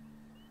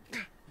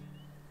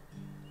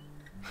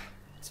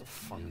 It's a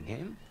fun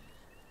game.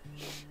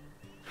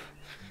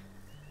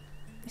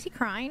 Is he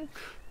crying?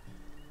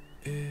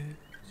 It's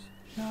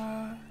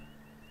not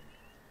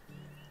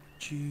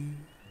you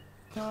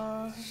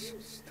thought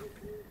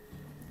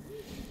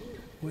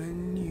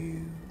when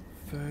you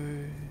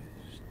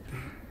first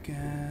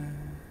began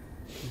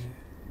it.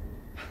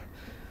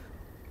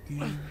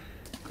 You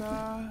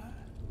got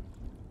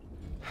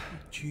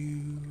what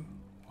you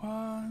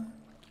want.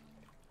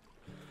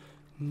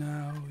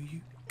 Now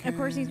you Of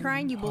course he's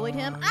crying. You bullied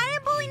him. I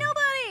didn't bully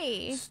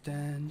nobody.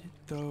 Stand it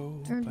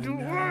though, You're by doing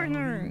now it.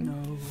 you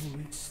know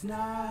it's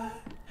not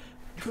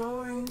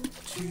going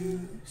to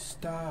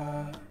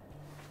stop.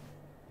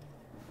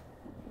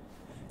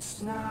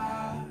 It's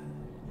not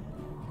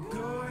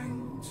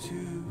going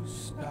to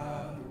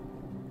stop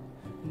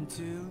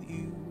until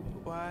you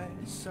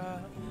wise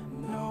up.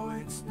 No,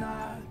 it's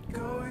not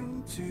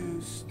going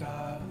to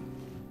stop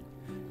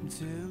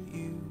until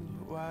you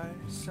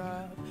wise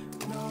up.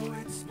 No,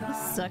 it's not.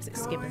 He sucks at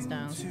skipping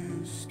stones.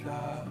 To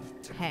stop.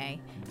 Hey,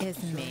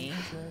 it's me.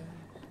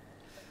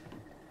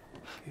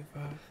 Give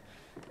up.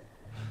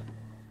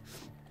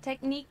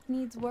 Technique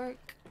needs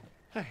work.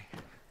 Hey.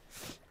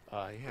 Yeah.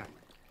 I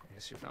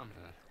guess you found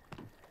that.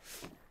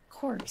 Of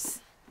course.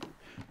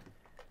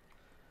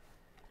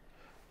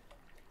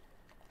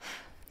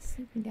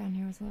 Sleeping down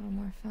here was a little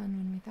more fun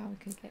when we thought we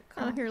could get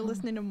caught. Out here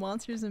listening to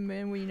Monsters and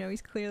Men when you know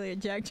he's clearly a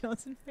Jack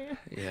Johnson fan.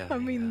 Yeah. I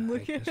mean,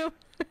 look at him.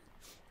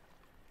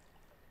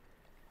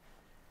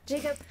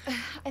 Jacob,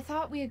 I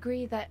thought we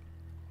agreed that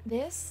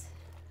this,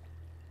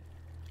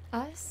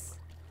 us,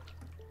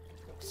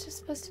 was just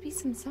supposed to be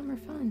some summer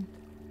fun.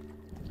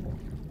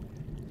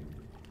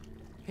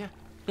 Yeah.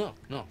 No.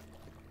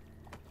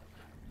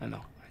 I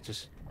know.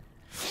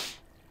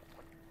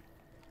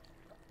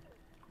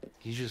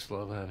 You just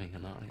love having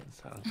an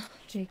audience, huh?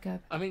 Jacob.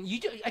 I mean,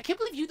 I can't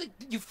believe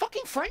you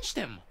fucking Frenched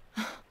him.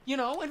 You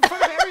know, in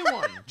front of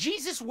everyone.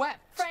 Jesus wept.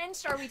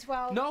 French? Are we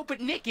 12? No,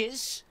 but Nick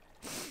is.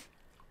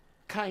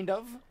 Kind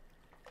of.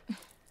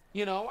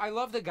 You know, I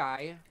love the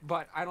guy,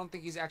 but I don't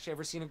think he's actually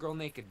ever seen a girl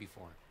naked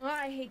before. Well,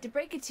 I hate to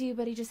break it to you,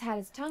 but he just had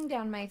his tongue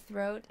down my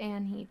throat,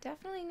 and he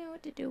definitely knew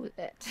what to do with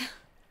it.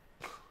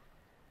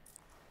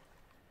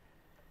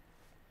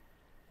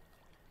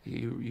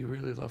 You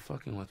really love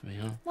fucking with me,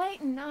 huh?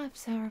 Lighten up,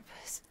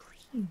 Sourpuss,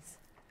 please.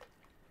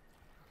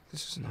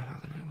 This is not how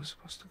the night was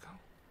supposed to go.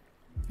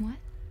 What?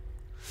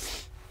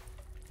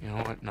 You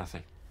know what?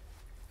 Nothing.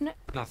 No.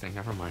 Nothing.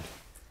 Never mind.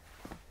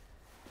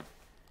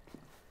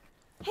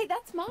 Hey,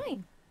 that's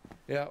mine.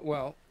 Yeah,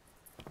 well,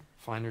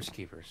 finders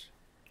keepers.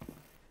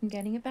 I'm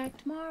getting it back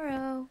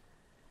tomorrow.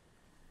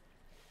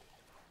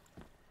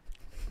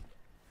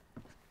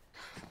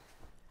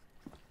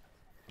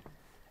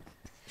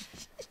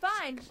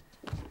 Fine.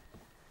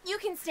 You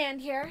can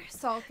stand here,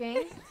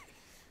 sulking.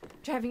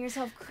 Driving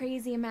yourself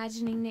crazy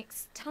imagining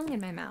Nick's tongue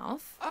in my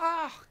mouth.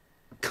 Ah!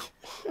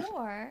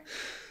 Or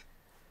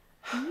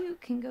you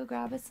can go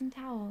grab us some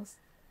towels.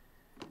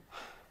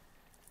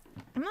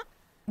 I'm not.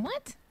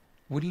 What?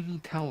 What do you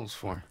need towels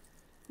for?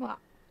 Well,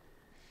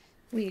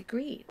 we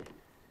agreed.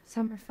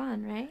 Summer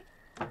fun, right?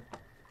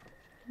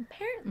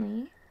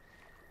 Apparently,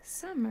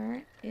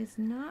 summer is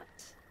not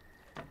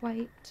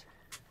quite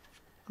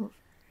over.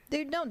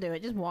 Dude, don't do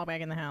it. Just walk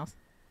back in the house.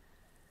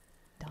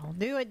 Don't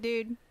do it,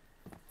 dude.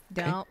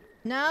 Don't.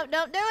 No,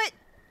 don't do it.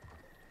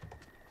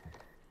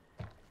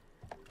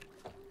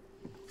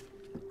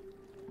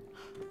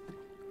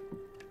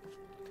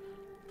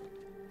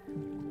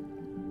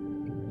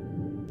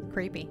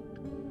 Creepy.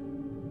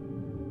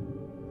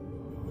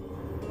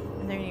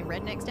 Are there any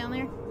rednecks down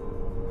there?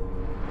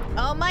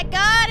 Oh my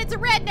god, it's a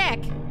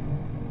redneck!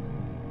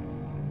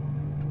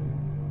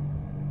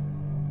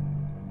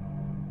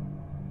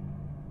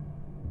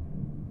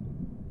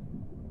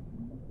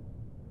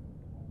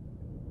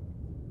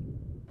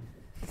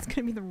 It's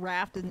gonna be the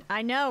raft and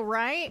I know,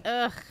 right?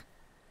 Ugh.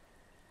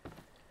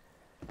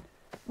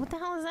 What the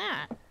hell is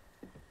that?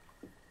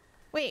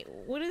 Wait,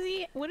 what did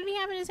he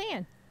have in his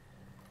hand?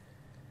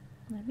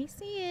 Let me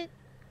see it.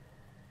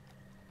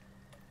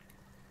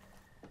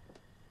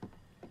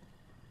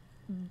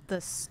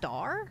 The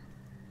star?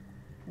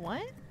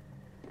 What?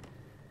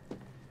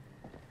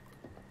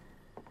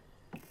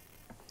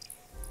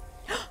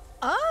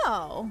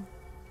 Oh!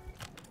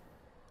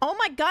 Oh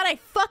my god, I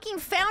fucking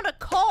found a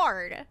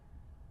card!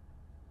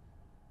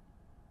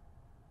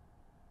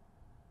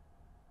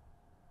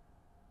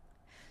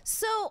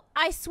 So,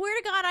 I swear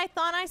to God, I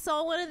thought I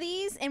saw one of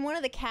these in one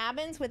of the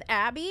cabins with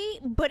Abby,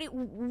 but it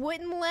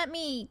wouldn't let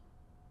me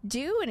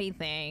do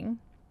anything.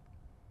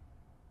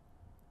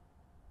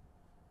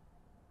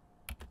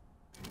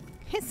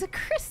 It's a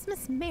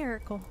Christmas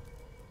miracle.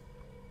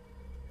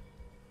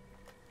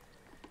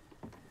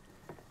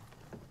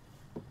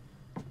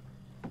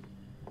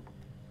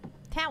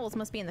 Towels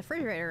must be in the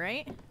refrigerator,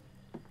 right?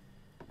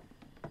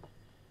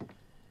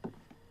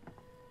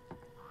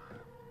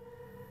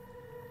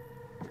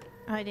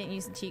 Oh, I didn't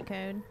use the cheat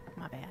code.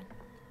 My bad.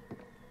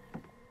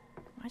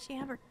 Why'd she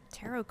have her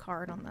tarot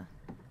card on the...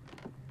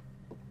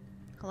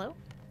 Hello?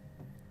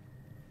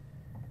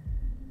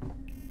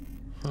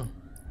 Huh.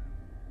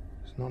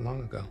 It's not long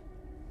ago.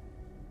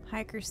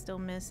 Hiker's still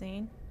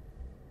missing.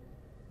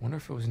 Wonder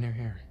if it was near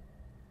here.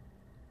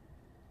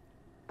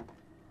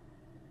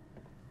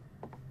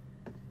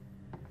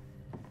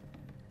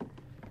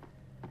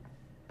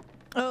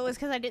 Oh, it was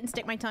because I didn't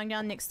stick my tongue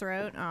down Nick's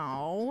throat.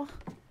 Oh.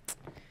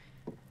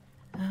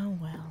 Oh,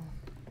 well.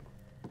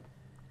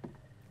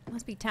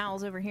 Must be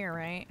towels over here,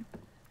 right?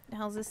 The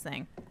hell's this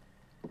thing?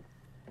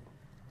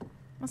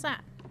 What's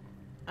that?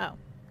 Oh,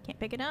 can't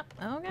pick it up?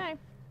 Okay.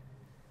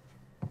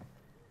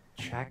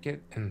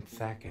 Chackett and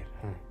Thackett,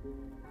 huh?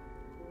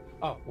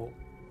 Oh, well,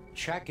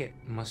 Chackett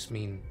must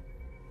mean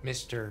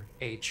Mr.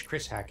 H.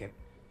 Chris Hackett.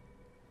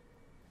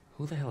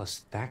 Who the hell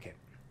is Thackett?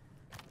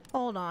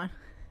 Hold on.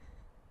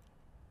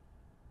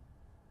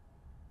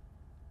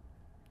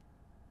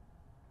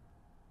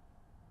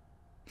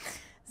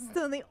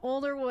 So the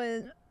older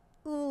one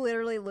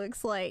literally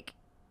looks like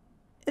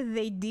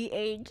they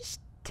de-aged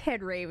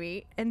Ted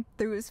Raimi and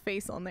threw his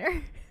face on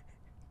there.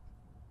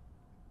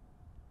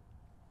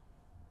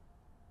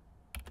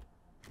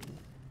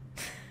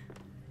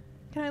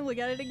 Can I look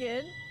at it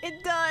again?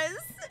 It does!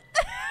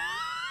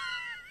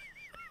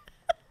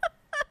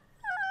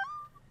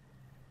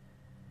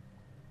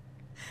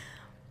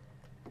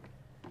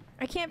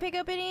 I can't pick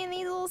up any of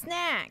these little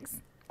snacks.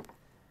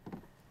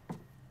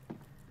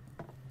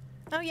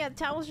 Oh yeah, the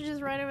towels are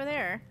just right over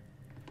there.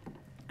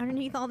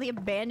 Underneath all the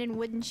abandoned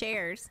wooden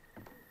chairs.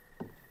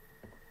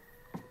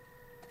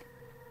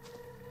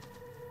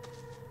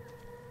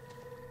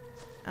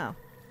 Oh.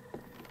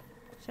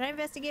 Should I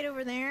investigate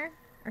over there?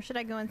 Or should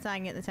I go inside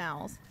and get the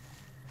towels?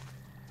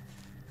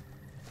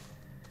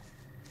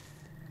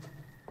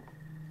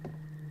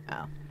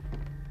 Oh.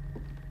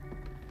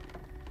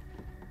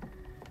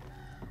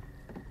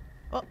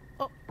 Oh,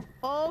 oh,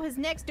 oh, his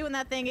neck's doing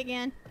that thing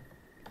again.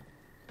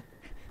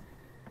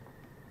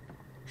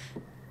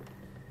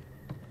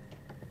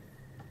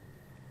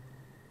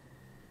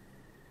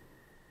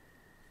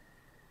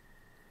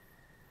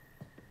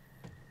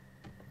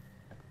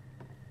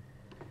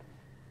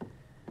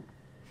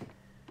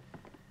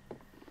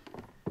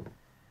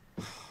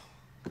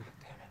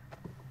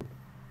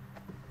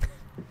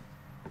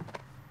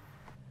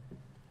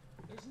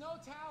 No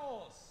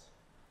towels.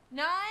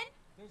 None?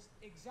 There's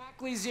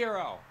exactly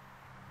zero.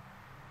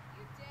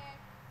 You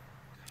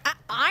dick.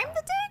 I'm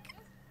the dick?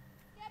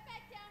 Get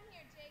back down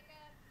here,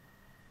 Jacob.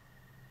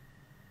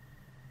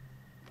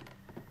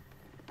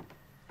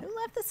 Who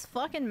left this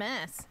fucking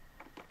mess?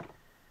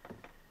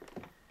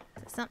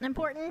 Is it something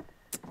important?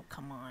 Oh,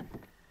 come on.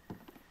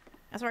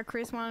 That's why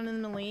Chris wanted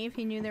him to leave.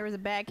 He knew there was a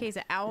bad case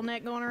of owl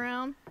neck going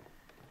around.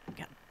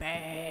 Got a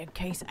bad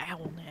case of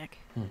owl neck.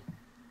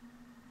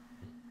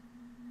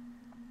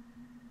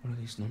 What are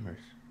these numbers?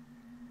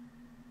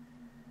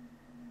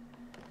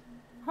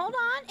 Hold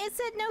on, it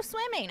said no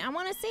swimming. I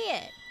want to see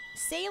it.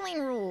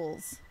 Sailing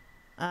rules.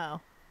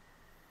 Oh.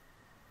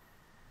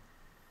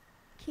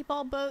 Keep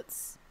all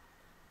boats.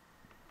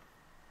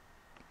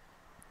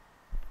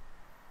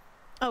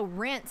 Oh,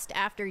 rinsed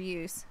after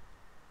use.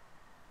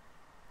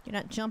 Do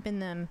not jump in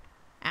them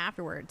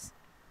afterwards.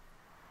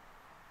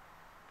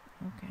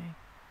 Okay.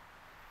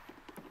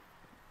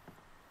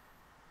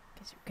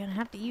 Guess you're gonna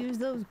have to use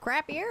those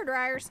crappy air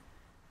dryers.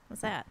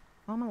 What's that?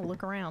 Oh, I'm gonna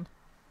look around.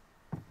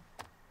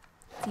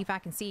 See if I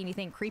can see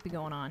anything creepy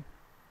going on.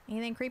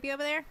 Anything creepy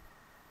over there?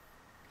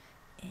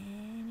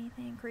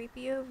 Anything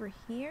creepy over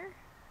here?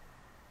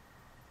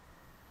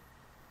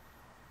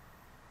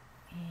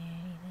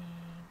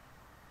 Anything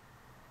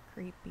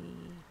creepy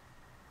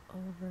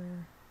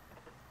over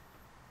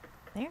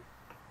there?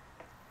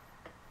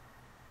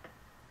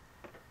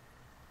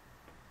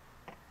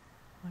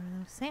 What are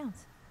those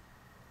sounds?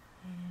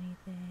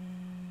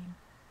 Anything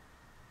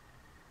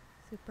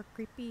super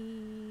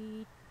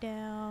creepy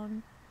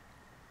down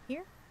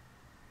here?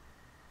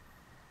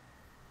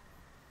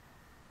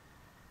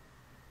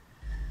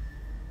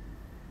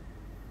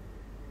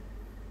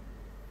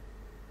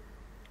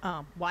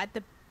 Why'd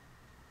the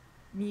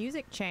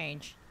music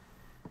change?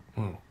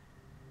 Whoa.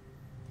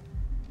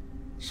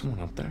 Someone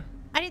up there?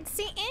 I didn't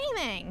see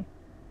anything.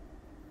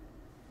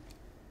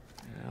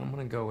 Yeah, I'm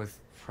gonna go with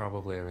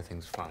probably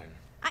everything's fine.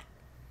 I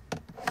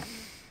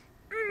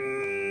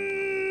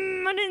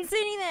didn't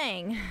see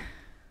anything.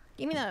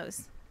 Give me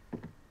those.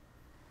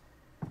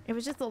 It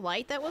was just the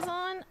light that was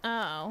on?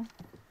 Oh.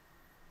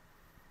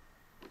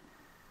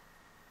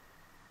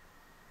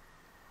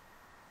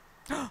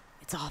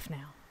 It's off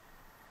now.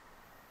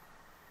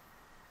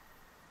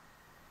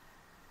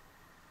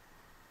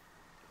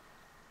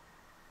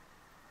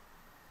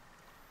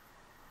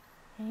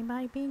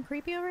 Anybody being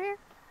creepy over here?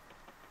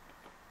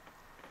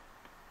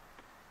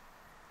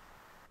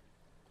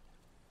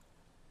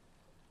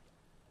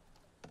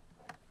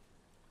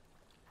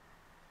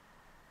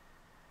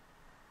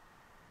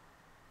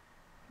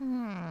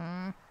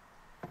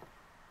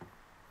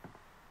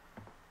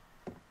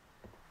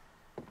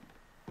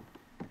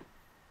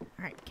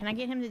 Alright, can I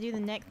get him to do the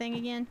neck thing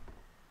again?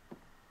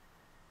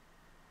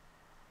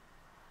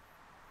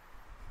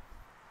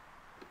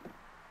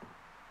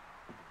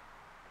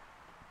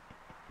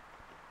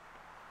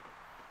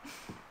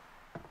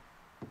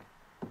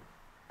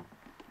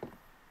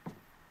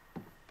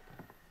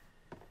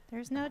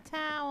 There's no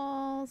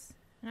towels.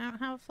 I don't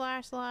have a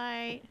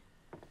flashlight.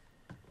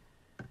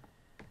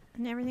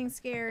 And everything's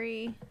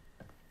scary.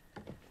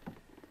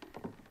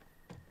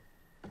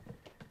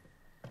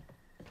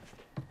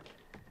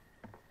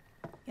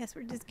 Guess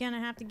we're just gonna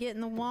have to get in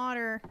the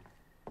water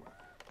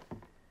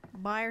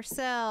by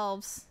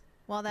ourselves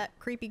while that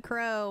creepy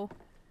crow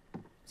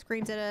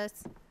screams at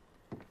us.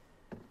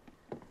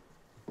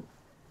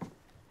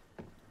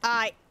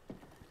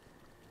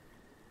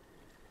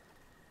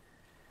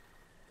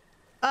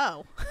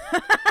 Oh.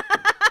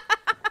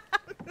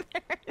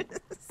 There's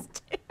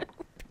two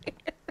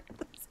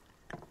bears.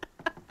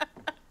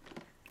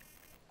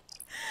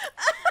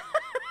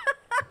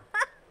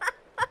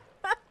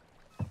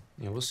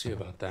 Yeah, we'll see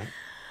about that.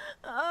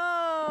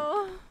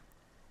 Oh.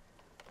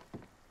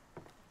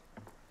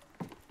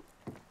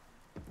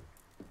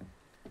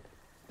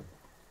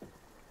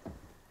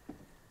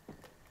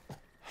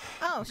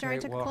 Oh, sure, I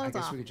took well, the I clothes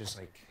guess off. we could just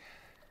like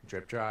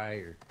drip dry,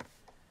 or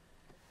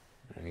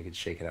you could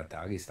shake it out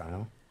doggy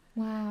style.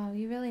 Wow,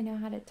 you really know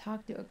how to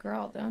talk to a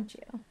girl, don't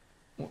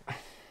you?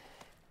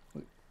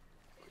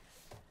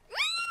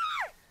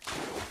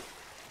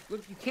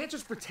 Look, you can't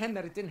just pretend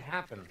that it didn't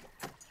happen.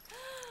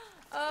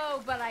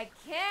 Oh, but I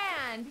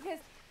can, because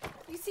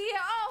you see,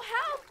 oh,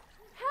 help!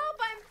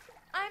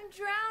 I'm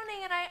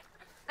drowning, and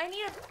I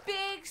need a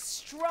big,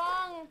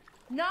 strong,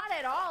 not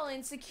at all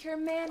insecure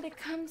man to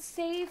come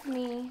save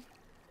me.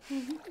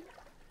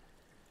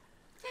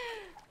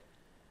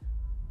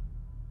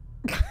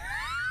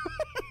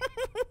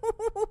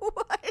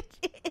 What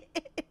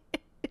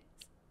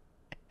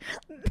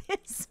is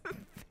this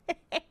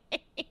face?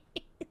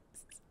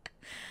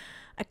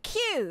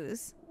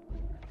 Accuse?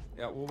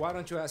 Yeah, well, why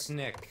don't you ask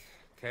Nick?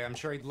 Okay, I'm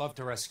sure he'd love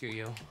to rescue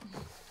you.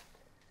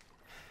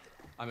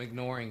 I'm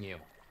ignoring you.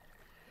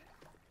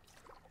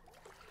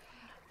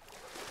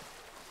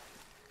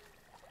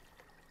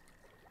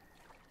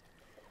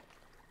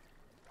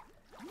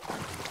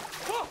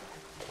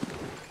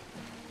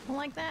 I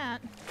like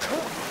that.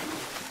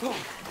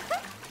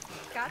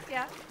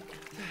 Gotcha.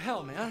 What the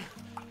hell, man?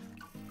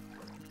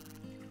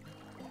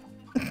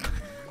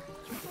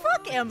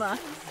 Fuck Emma.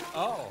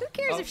 Oh. Who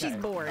cares if she's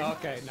bored?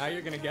 Okay, now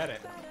you're gonna get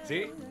it.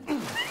 See?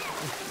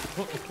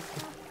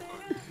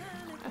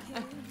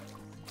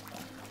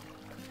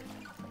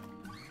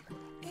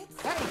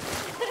 Hey,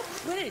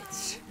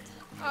 quit!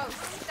 Oh,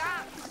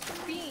 stop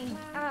being,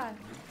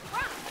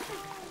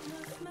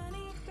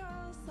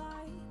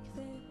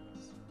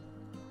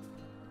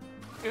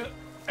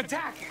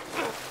 Attack!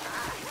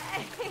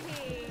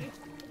 Hey!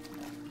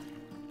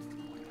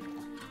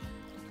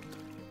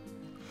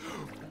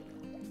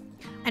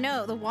 I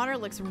know, the water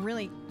looks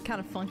really kind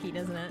of funky,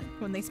 doesn't it,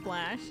 when they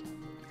splash?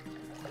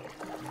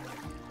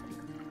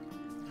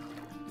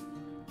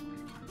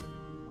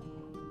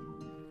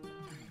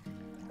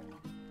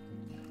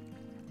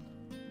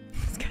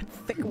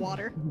 thick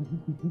water.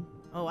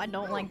 Oh, I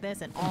don't like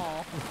this at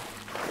all.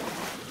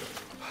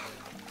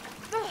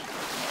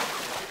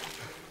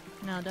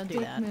 No, don't do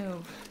Dick that.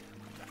 move.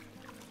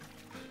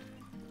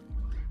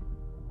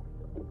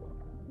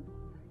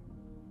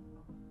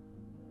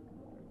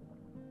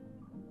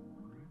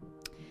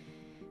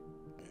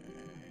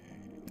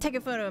 Take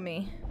a photo of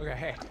me. Okay,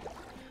 hey,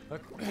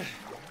 look,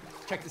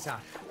 check this out.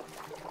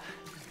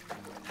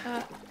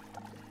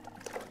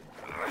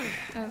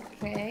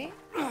 Okay.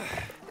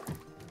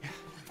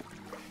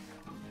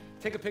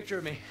 Take a picture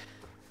of me.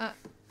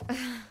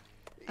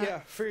 Yeah,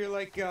 for your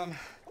little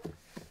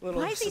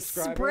Why is he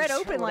subscribers. spread or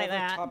open like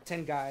whatever, that? Top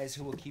 10 guys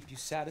who will keep you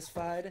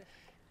satisfied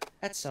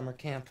at summer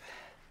camp.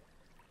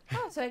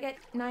 Oh, so I get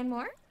 9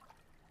 more?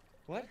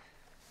 What?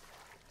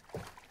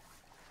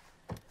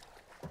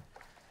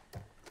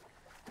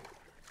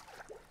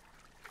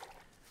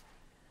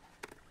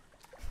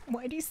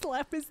 Why'd he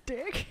slap his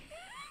dick?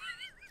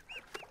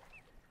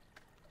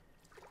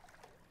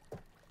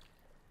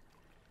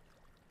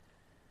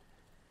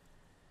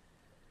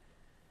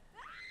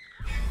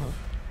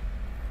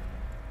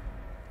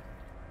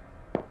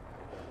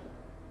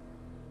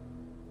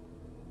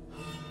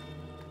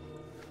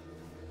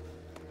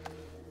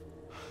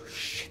 Oh,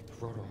 shit,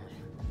 the rotor arm.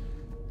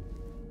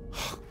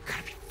 Oh,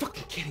 gotta be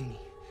fucking kidding me.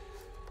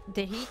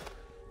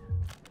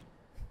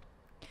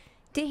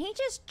 Did he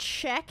just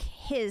check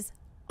his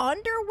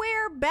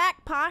underwear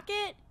back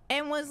pocket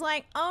and was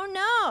like, oh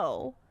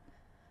no,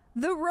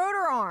 the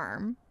rotor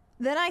arm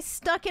that I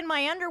stuck in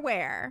my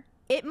underwear,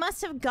 it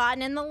must have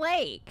gotten in the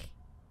lake.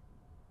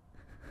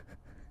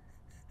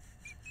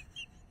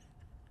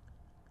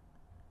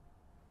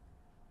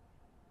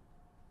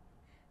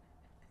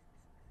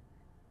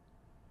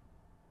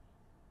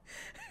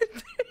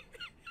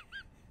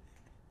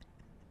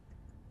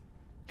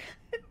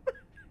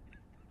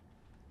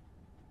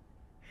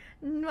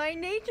 My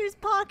nature's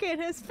pocket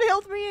has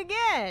failed me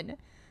again.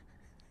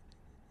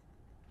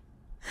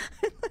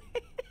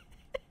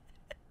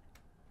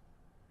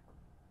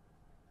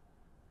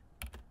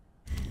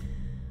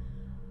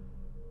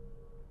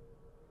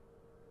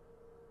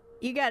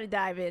 You gotta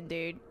dive in,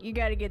 dude. You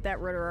gotta get that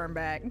rotor arm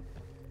back.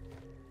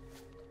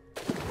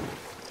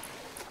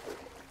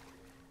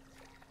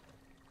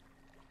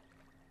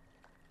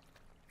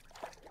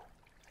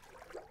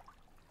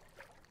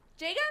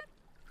 Jacob?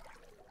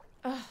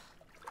 Ugh,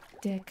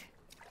 dick.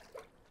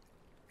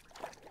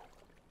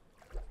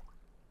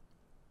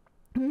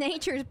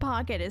 Nature's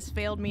pocket has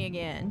failed me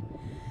again.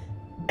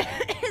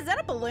 Is that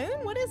a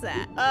balloon? What is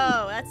that?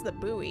 Oh, that's the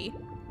buoy.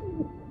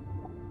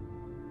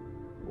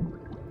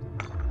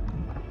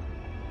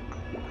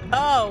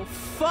 Oh,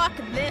 fuck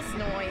this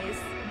noise.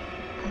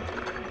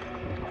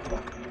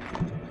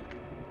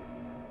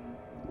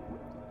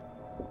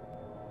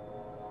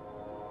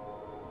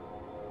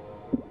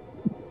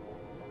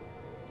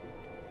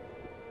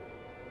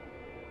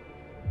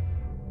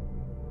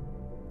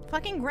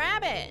 Fucking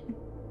grab it.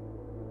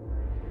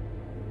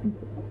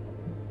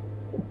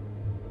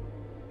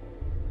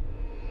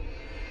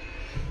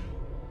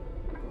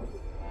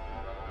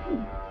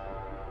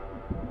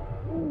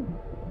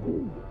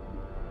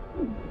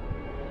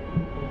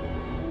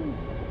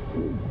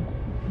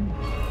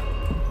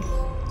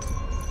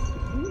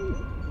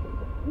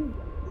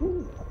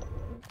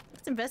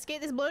 Let's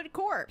investigate this bloated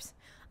corpse.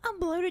 A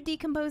bloated,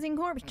 decomposing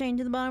corpse chained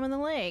to the bottom of the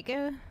lake.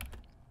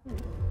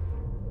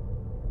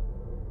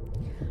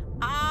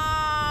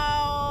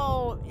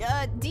 Oh!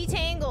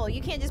 Detangle.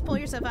 You can't just pull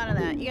yourself out of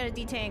that. You gotta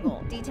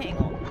detangle.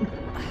 Detangle.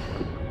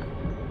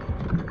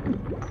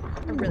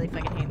 I really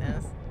fucking hate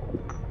this.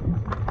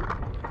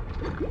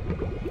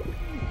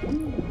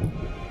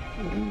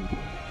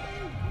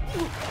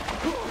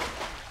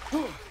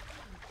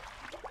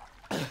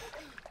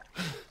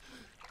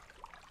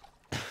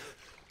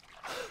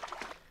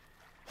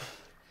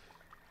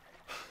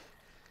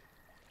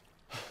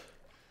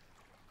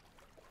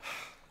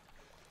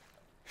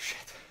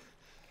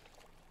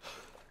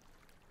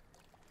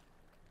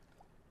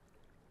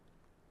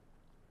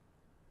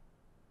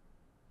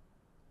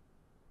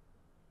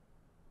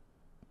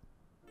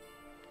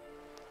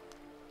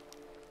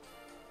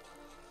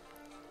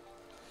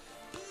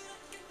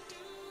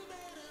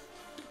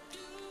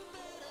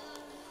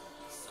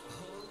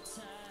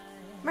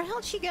 Where the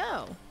hell did she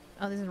go?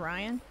 Oh, this is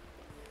Ryan.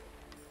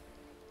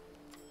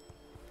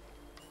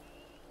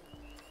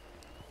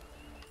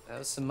 That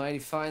was some mighty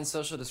fine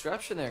social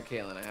disruption there,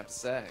 Caitlin, I have to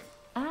say.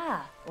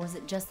 Ah, or was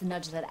it just the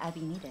nudge that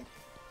Abby needed?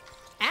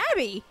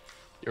 Abby?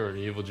 You're an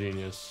evil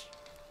genius.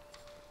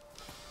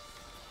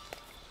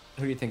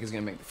 Who do you think is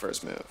going to make the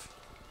first move?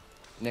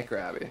 Nick or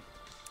Abby?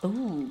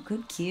 Ooh,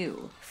 good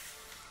cue.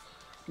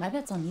 My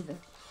bet's on either.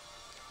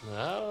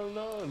 I don't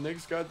know.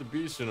 Nick's got the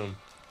beast in him.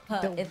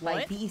 If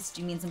by beast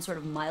you mean some sort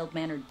of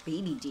mild-mannered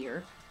baby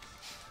deer.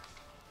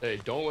 Hey,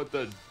 don't let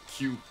that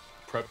cute,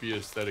 preppy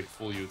aesthetic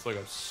fool you. It's like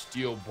a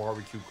steel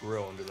barbecue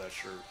grill under that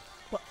shirt.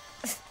 What?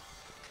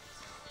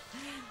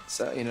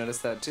 So, you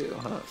noticed that too,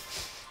 huh?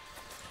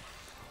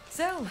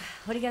 So,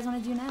 what do you guys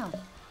want to do now?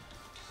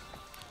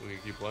 We can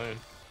keep playing.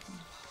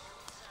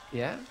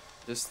 Yeah?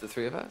 Just the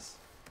three of us?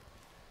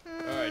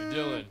 Alright,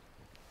 Dylan.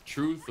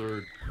 Truth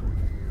or...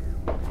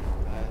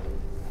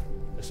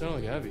 It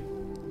sounded like Abby.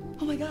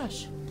 Oh my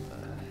gosh.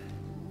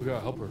 We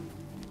gotta help her.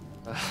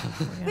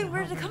 Wait,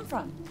 where did it come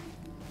from?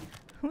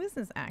 Who is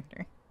this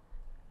actor?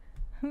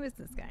 Who is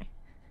this guy?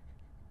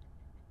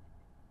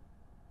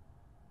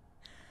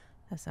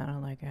 That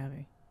sounded like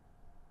Abby.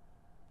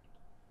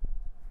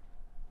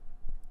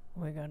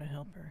 We gotta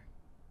help her.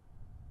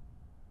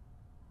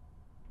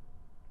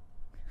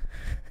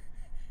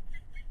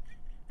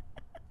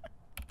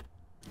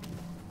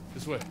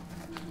 This way.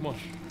 Come on.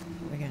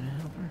 We gotta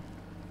help her.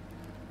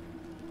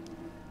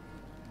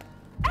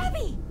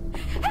 Abby!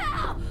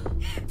 Help!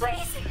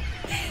 Please!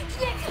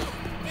 Nick!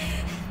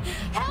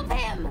 Help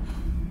him!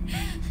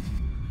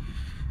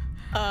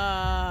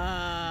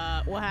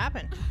 What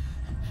happened?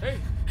 Hey,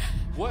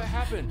 what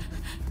happened?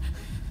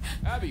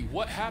 Abby,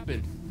 what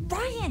happened?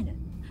 Brian!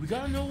 We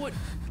gotta know what...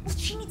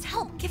 She needs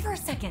help. Give her a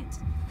second.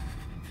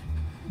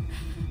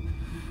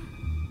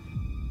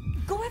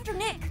 Go after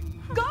Nick.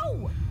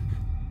 Go!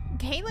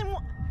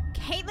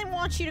 Caitlin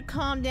wants you to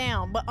calm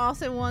down, but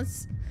also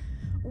wants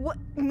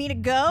me to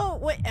go?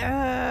 What?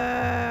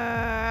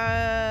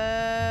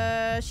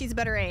 She's a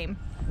better aim.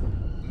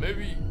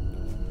 Maybe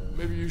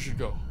you should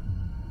go.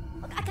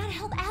 Look, I gotta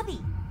help Abby.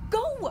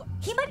 Go!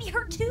 He might be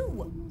hurt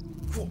too.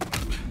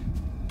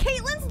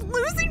 Caitlin's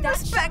losing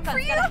respect for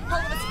you. Got a hell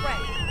of a spread.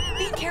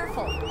 Be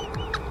careful.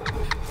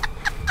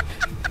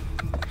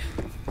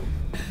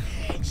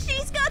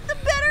 She's got the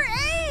better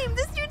aim.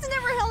 This dude's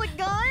never held a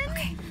gun.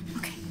 Okay.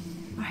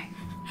 All right.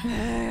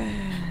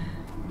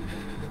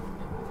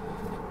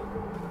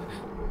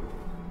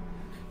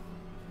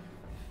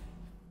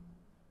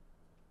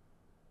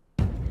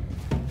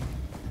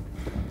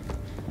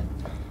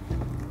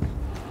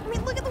 I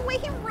mean, look at the way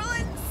he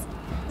runs.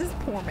 This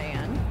poor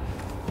man.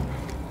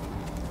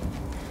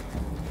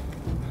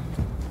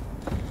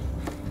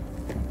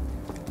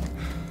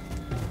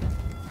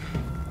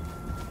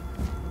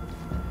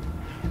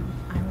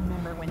 I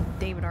remember when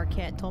David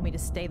Arquette told me to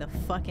stay the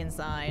fuck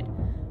inside.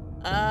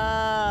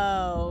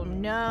 Oh,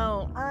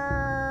 no.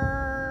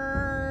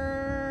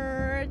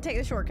 Take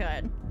the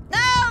shortcut.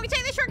 No,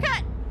 take the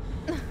shortcut.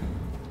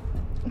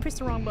 I pressed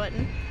the wrong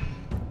button.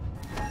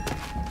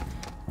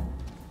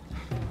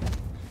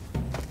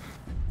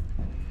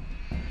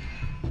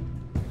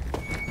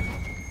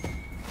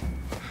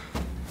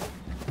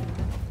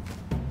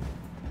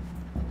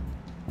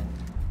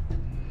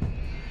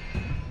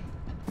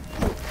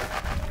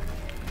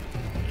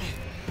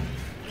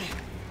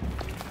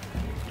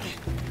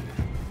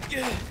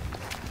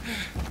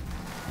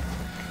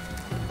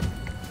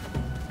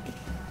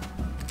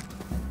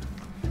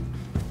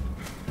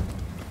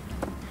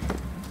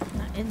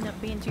 Not ending up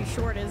being too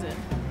short, is it?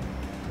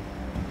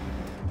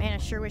 Man, I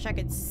sure wish I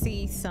could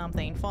see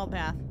something. Fall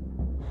path.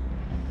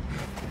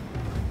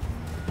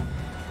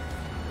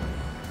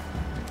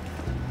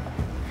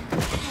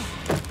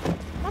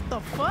 What the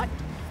fuck?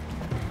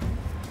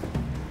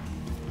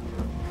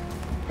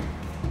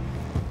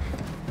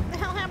 What the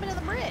hell happened to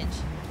the bridge?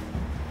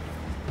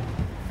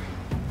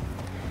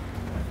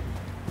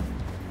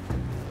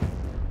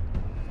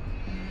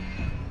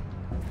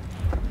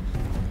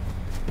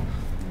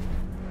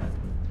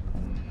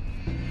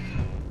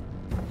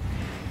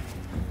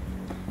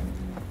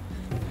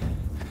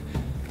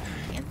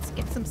 Can't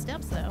skip some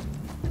steps though.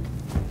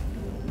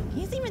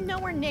 He doesn't even know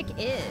where Nick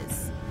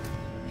is.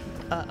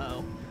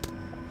 Uh-oh.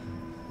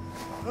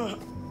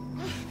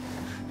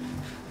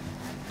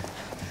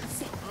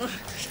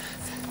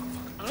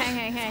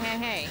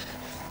 Hey.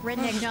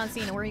 Redneck John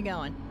Cena, where are you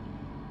going?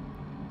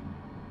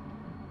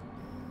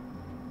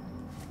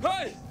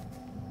 Hey!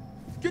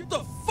 Get the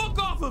fuck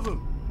off of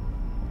him!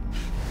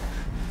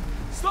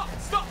 Stop!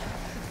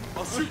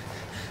 I'll shoot!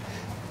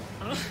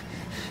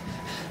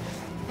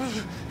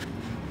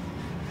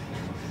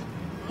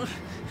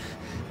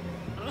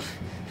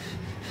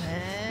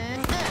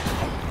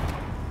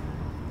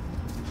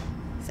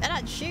 Said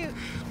I'd shoot.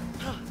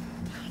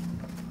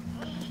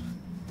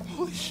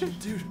 Holy shit,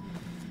 dude.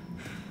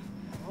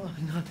 Oh,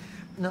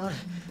 not.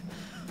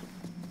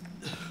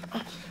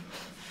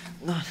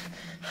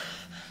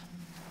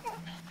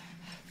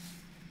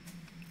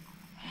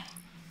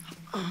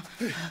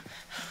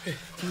 Hey,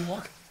 can you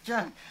walk?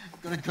 Jack,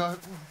 gotta go.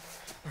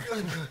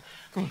 Gotta go.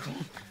 Come on.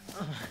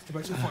 Get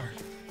back to the fire.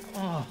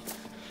 Oh.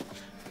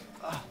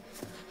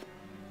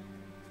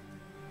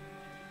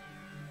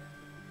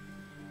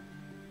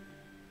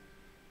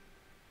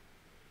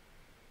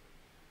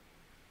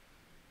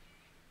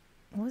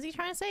 What was he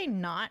trying to say?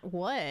 Not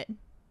what?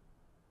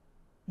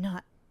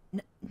 Not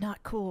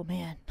cool,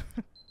 man.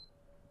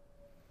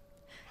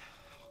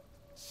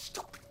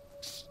 Stupid.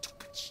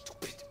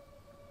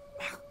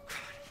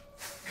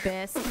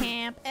 Best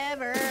camp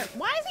ever.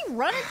 Why is he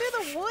running through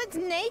the woods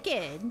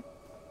naked?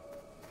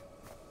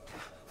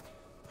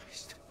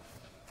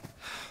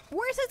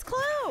 Where's his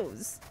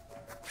clothes?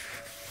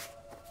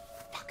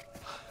 Fuck.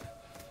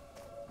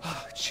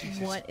 Oh,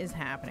 Jesus. What is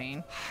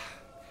happening?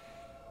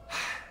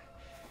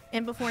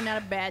 And before, not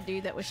a bad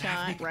dude that was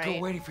shot, Nick, right? Go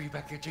waiting for you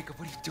back there, Jacob.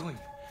 What are you doing?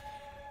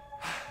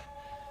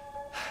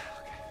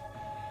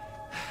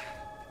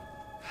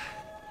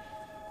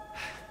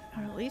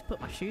 I'll at least put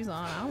my shoes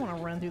on. I don't want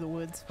to run through the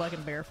woods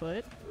fucking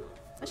barefoot.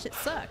 That shit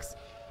sucks.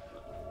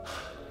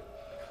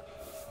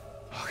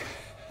 Okay.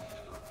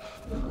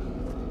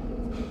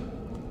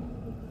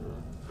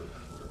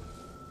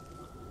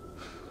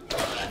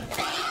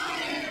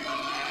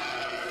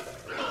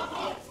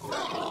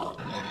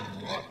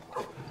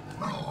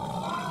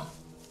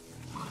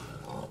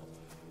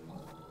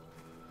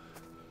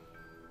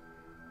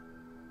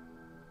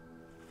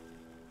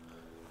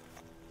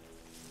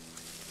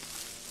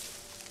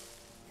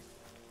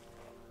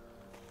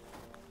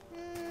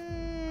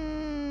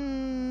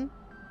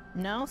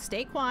 No,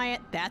 stay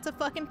quiet. That's a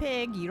fucking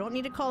pig. You don't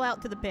need to call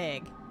out to the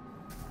pig.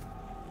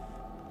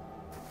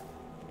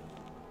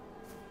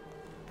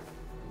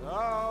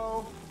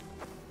 No.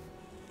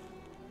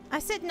 I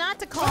said not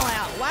to call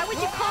out. Why would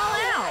you call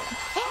out?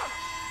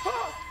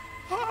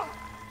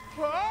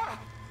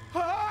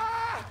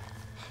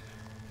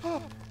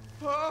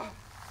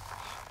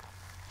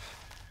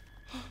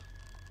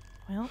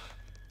 Well,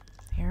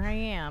 here I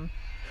am.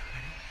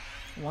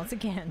 Once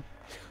again.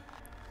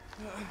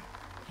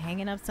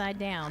 Hanging upside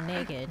down,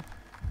 naked.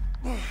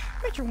 I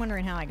bet you're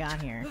wondering how I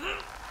got here.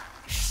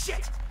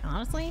 Shit!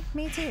 Honestly,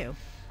 me too.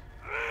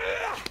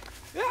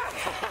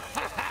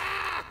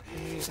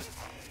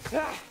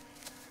 Fuck!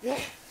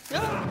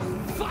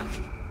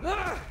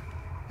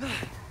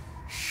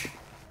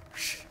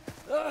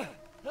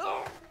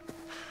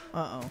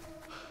 Uh-oh.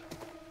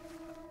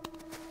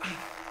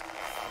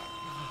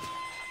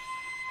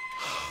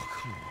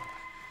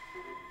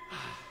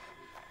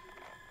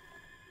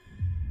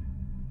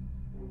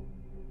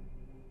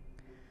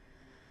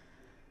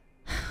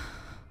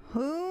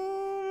 Who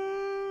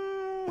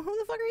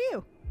the fuck are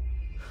you?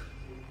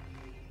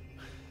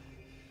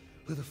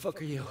 Who the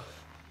fuck are you?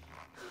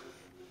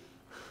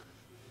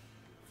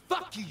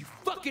 Fuck you, you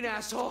fucking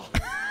asshole!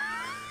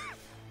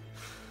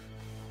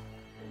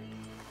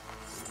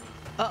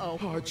 Uh-oh.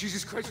 Oh,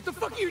 Jesus Christ, what the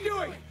fuck are you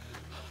doing?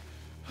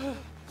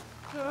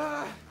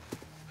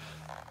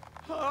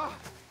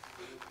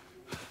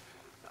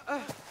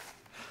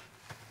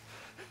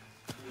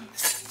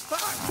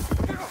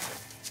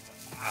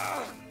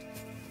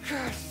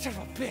 Son of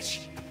a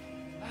bitch!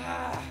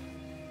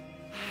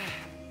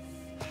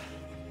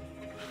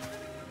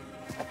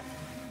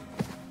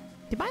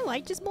 Did my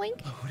light just blink?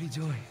 Oh, what are you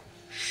doing?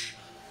 Shh.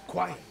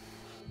 Quiet.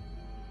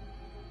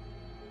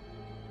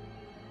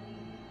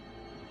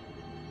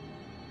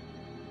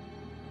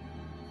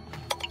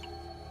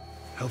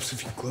 Helps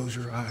if you close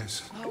your eyes.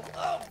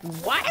 What?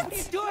 What are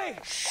you doing?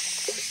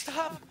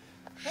 Stop!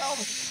 Help!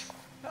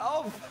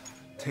 Help!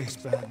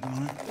 Tastes bad,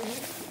 don't it?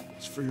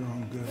 It's for your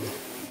own good.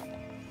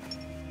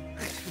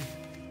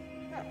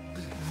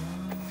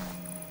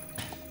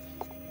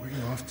 Where are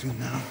you off to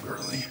now,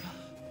 girlie?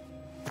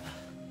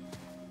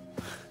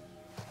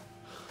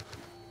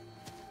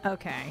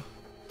 Okay.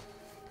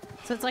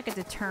 So it's like a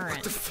deterrent.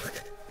 What the fuck?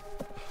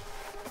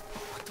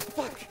 What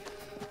the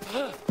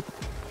fuck?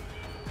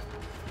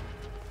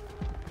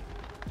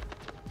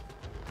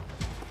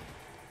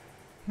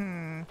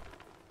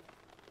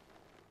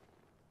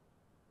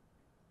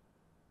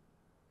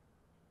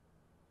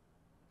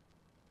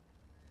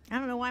 I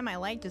don't know why my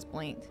light just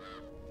blinked.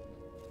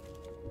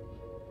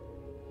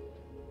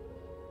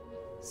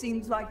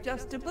 Seems like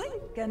just a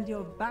blink and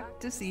you're back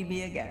to see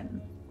me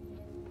again.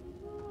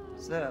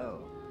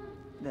 So,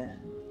 then,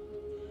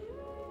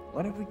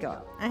 what have we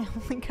got? I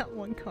only got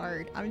one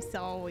card. I'm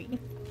sorry.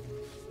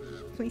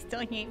 Please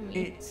don't hate me.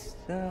 It's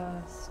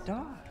the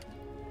star.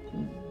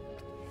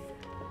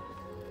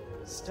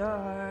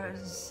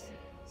 Stars.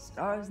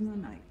 Stars in the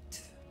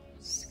night.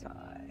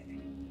 Sky.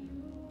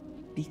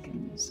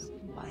 Beacons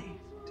of light.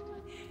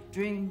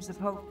 Dreams of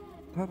hope,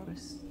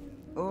 purpose,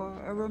 or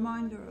a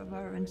reminder of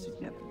our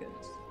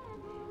insignificance.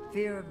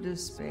 Fear of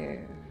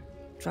despair.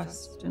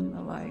 Trust in the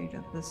light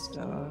of the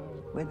star.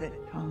 With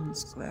it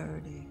comes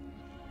clarity.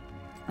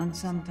 And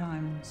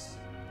sometimes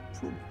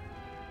proof.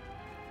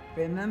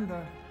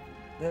 Remember,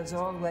 there's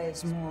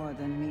always more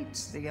than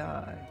meets the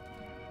eye.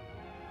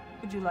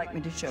 Would you like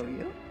me to show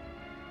you?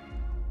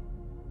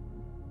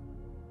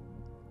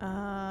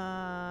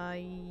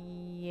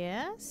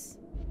 Yes?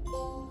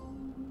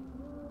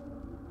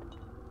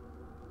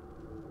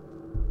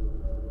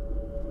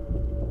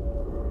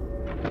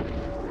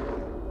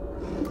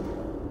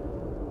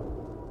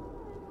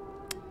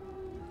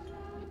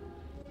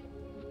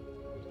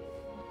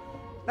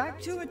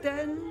 Back to it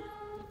then.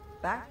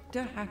 Back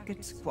to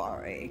Hackett's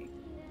Quarry.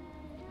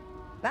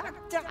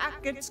 Back to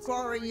Hackett's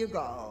Quarry you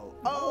go.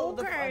 Oh,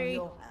 the fun Okay.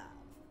 you'll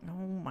have.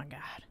 Oh my god.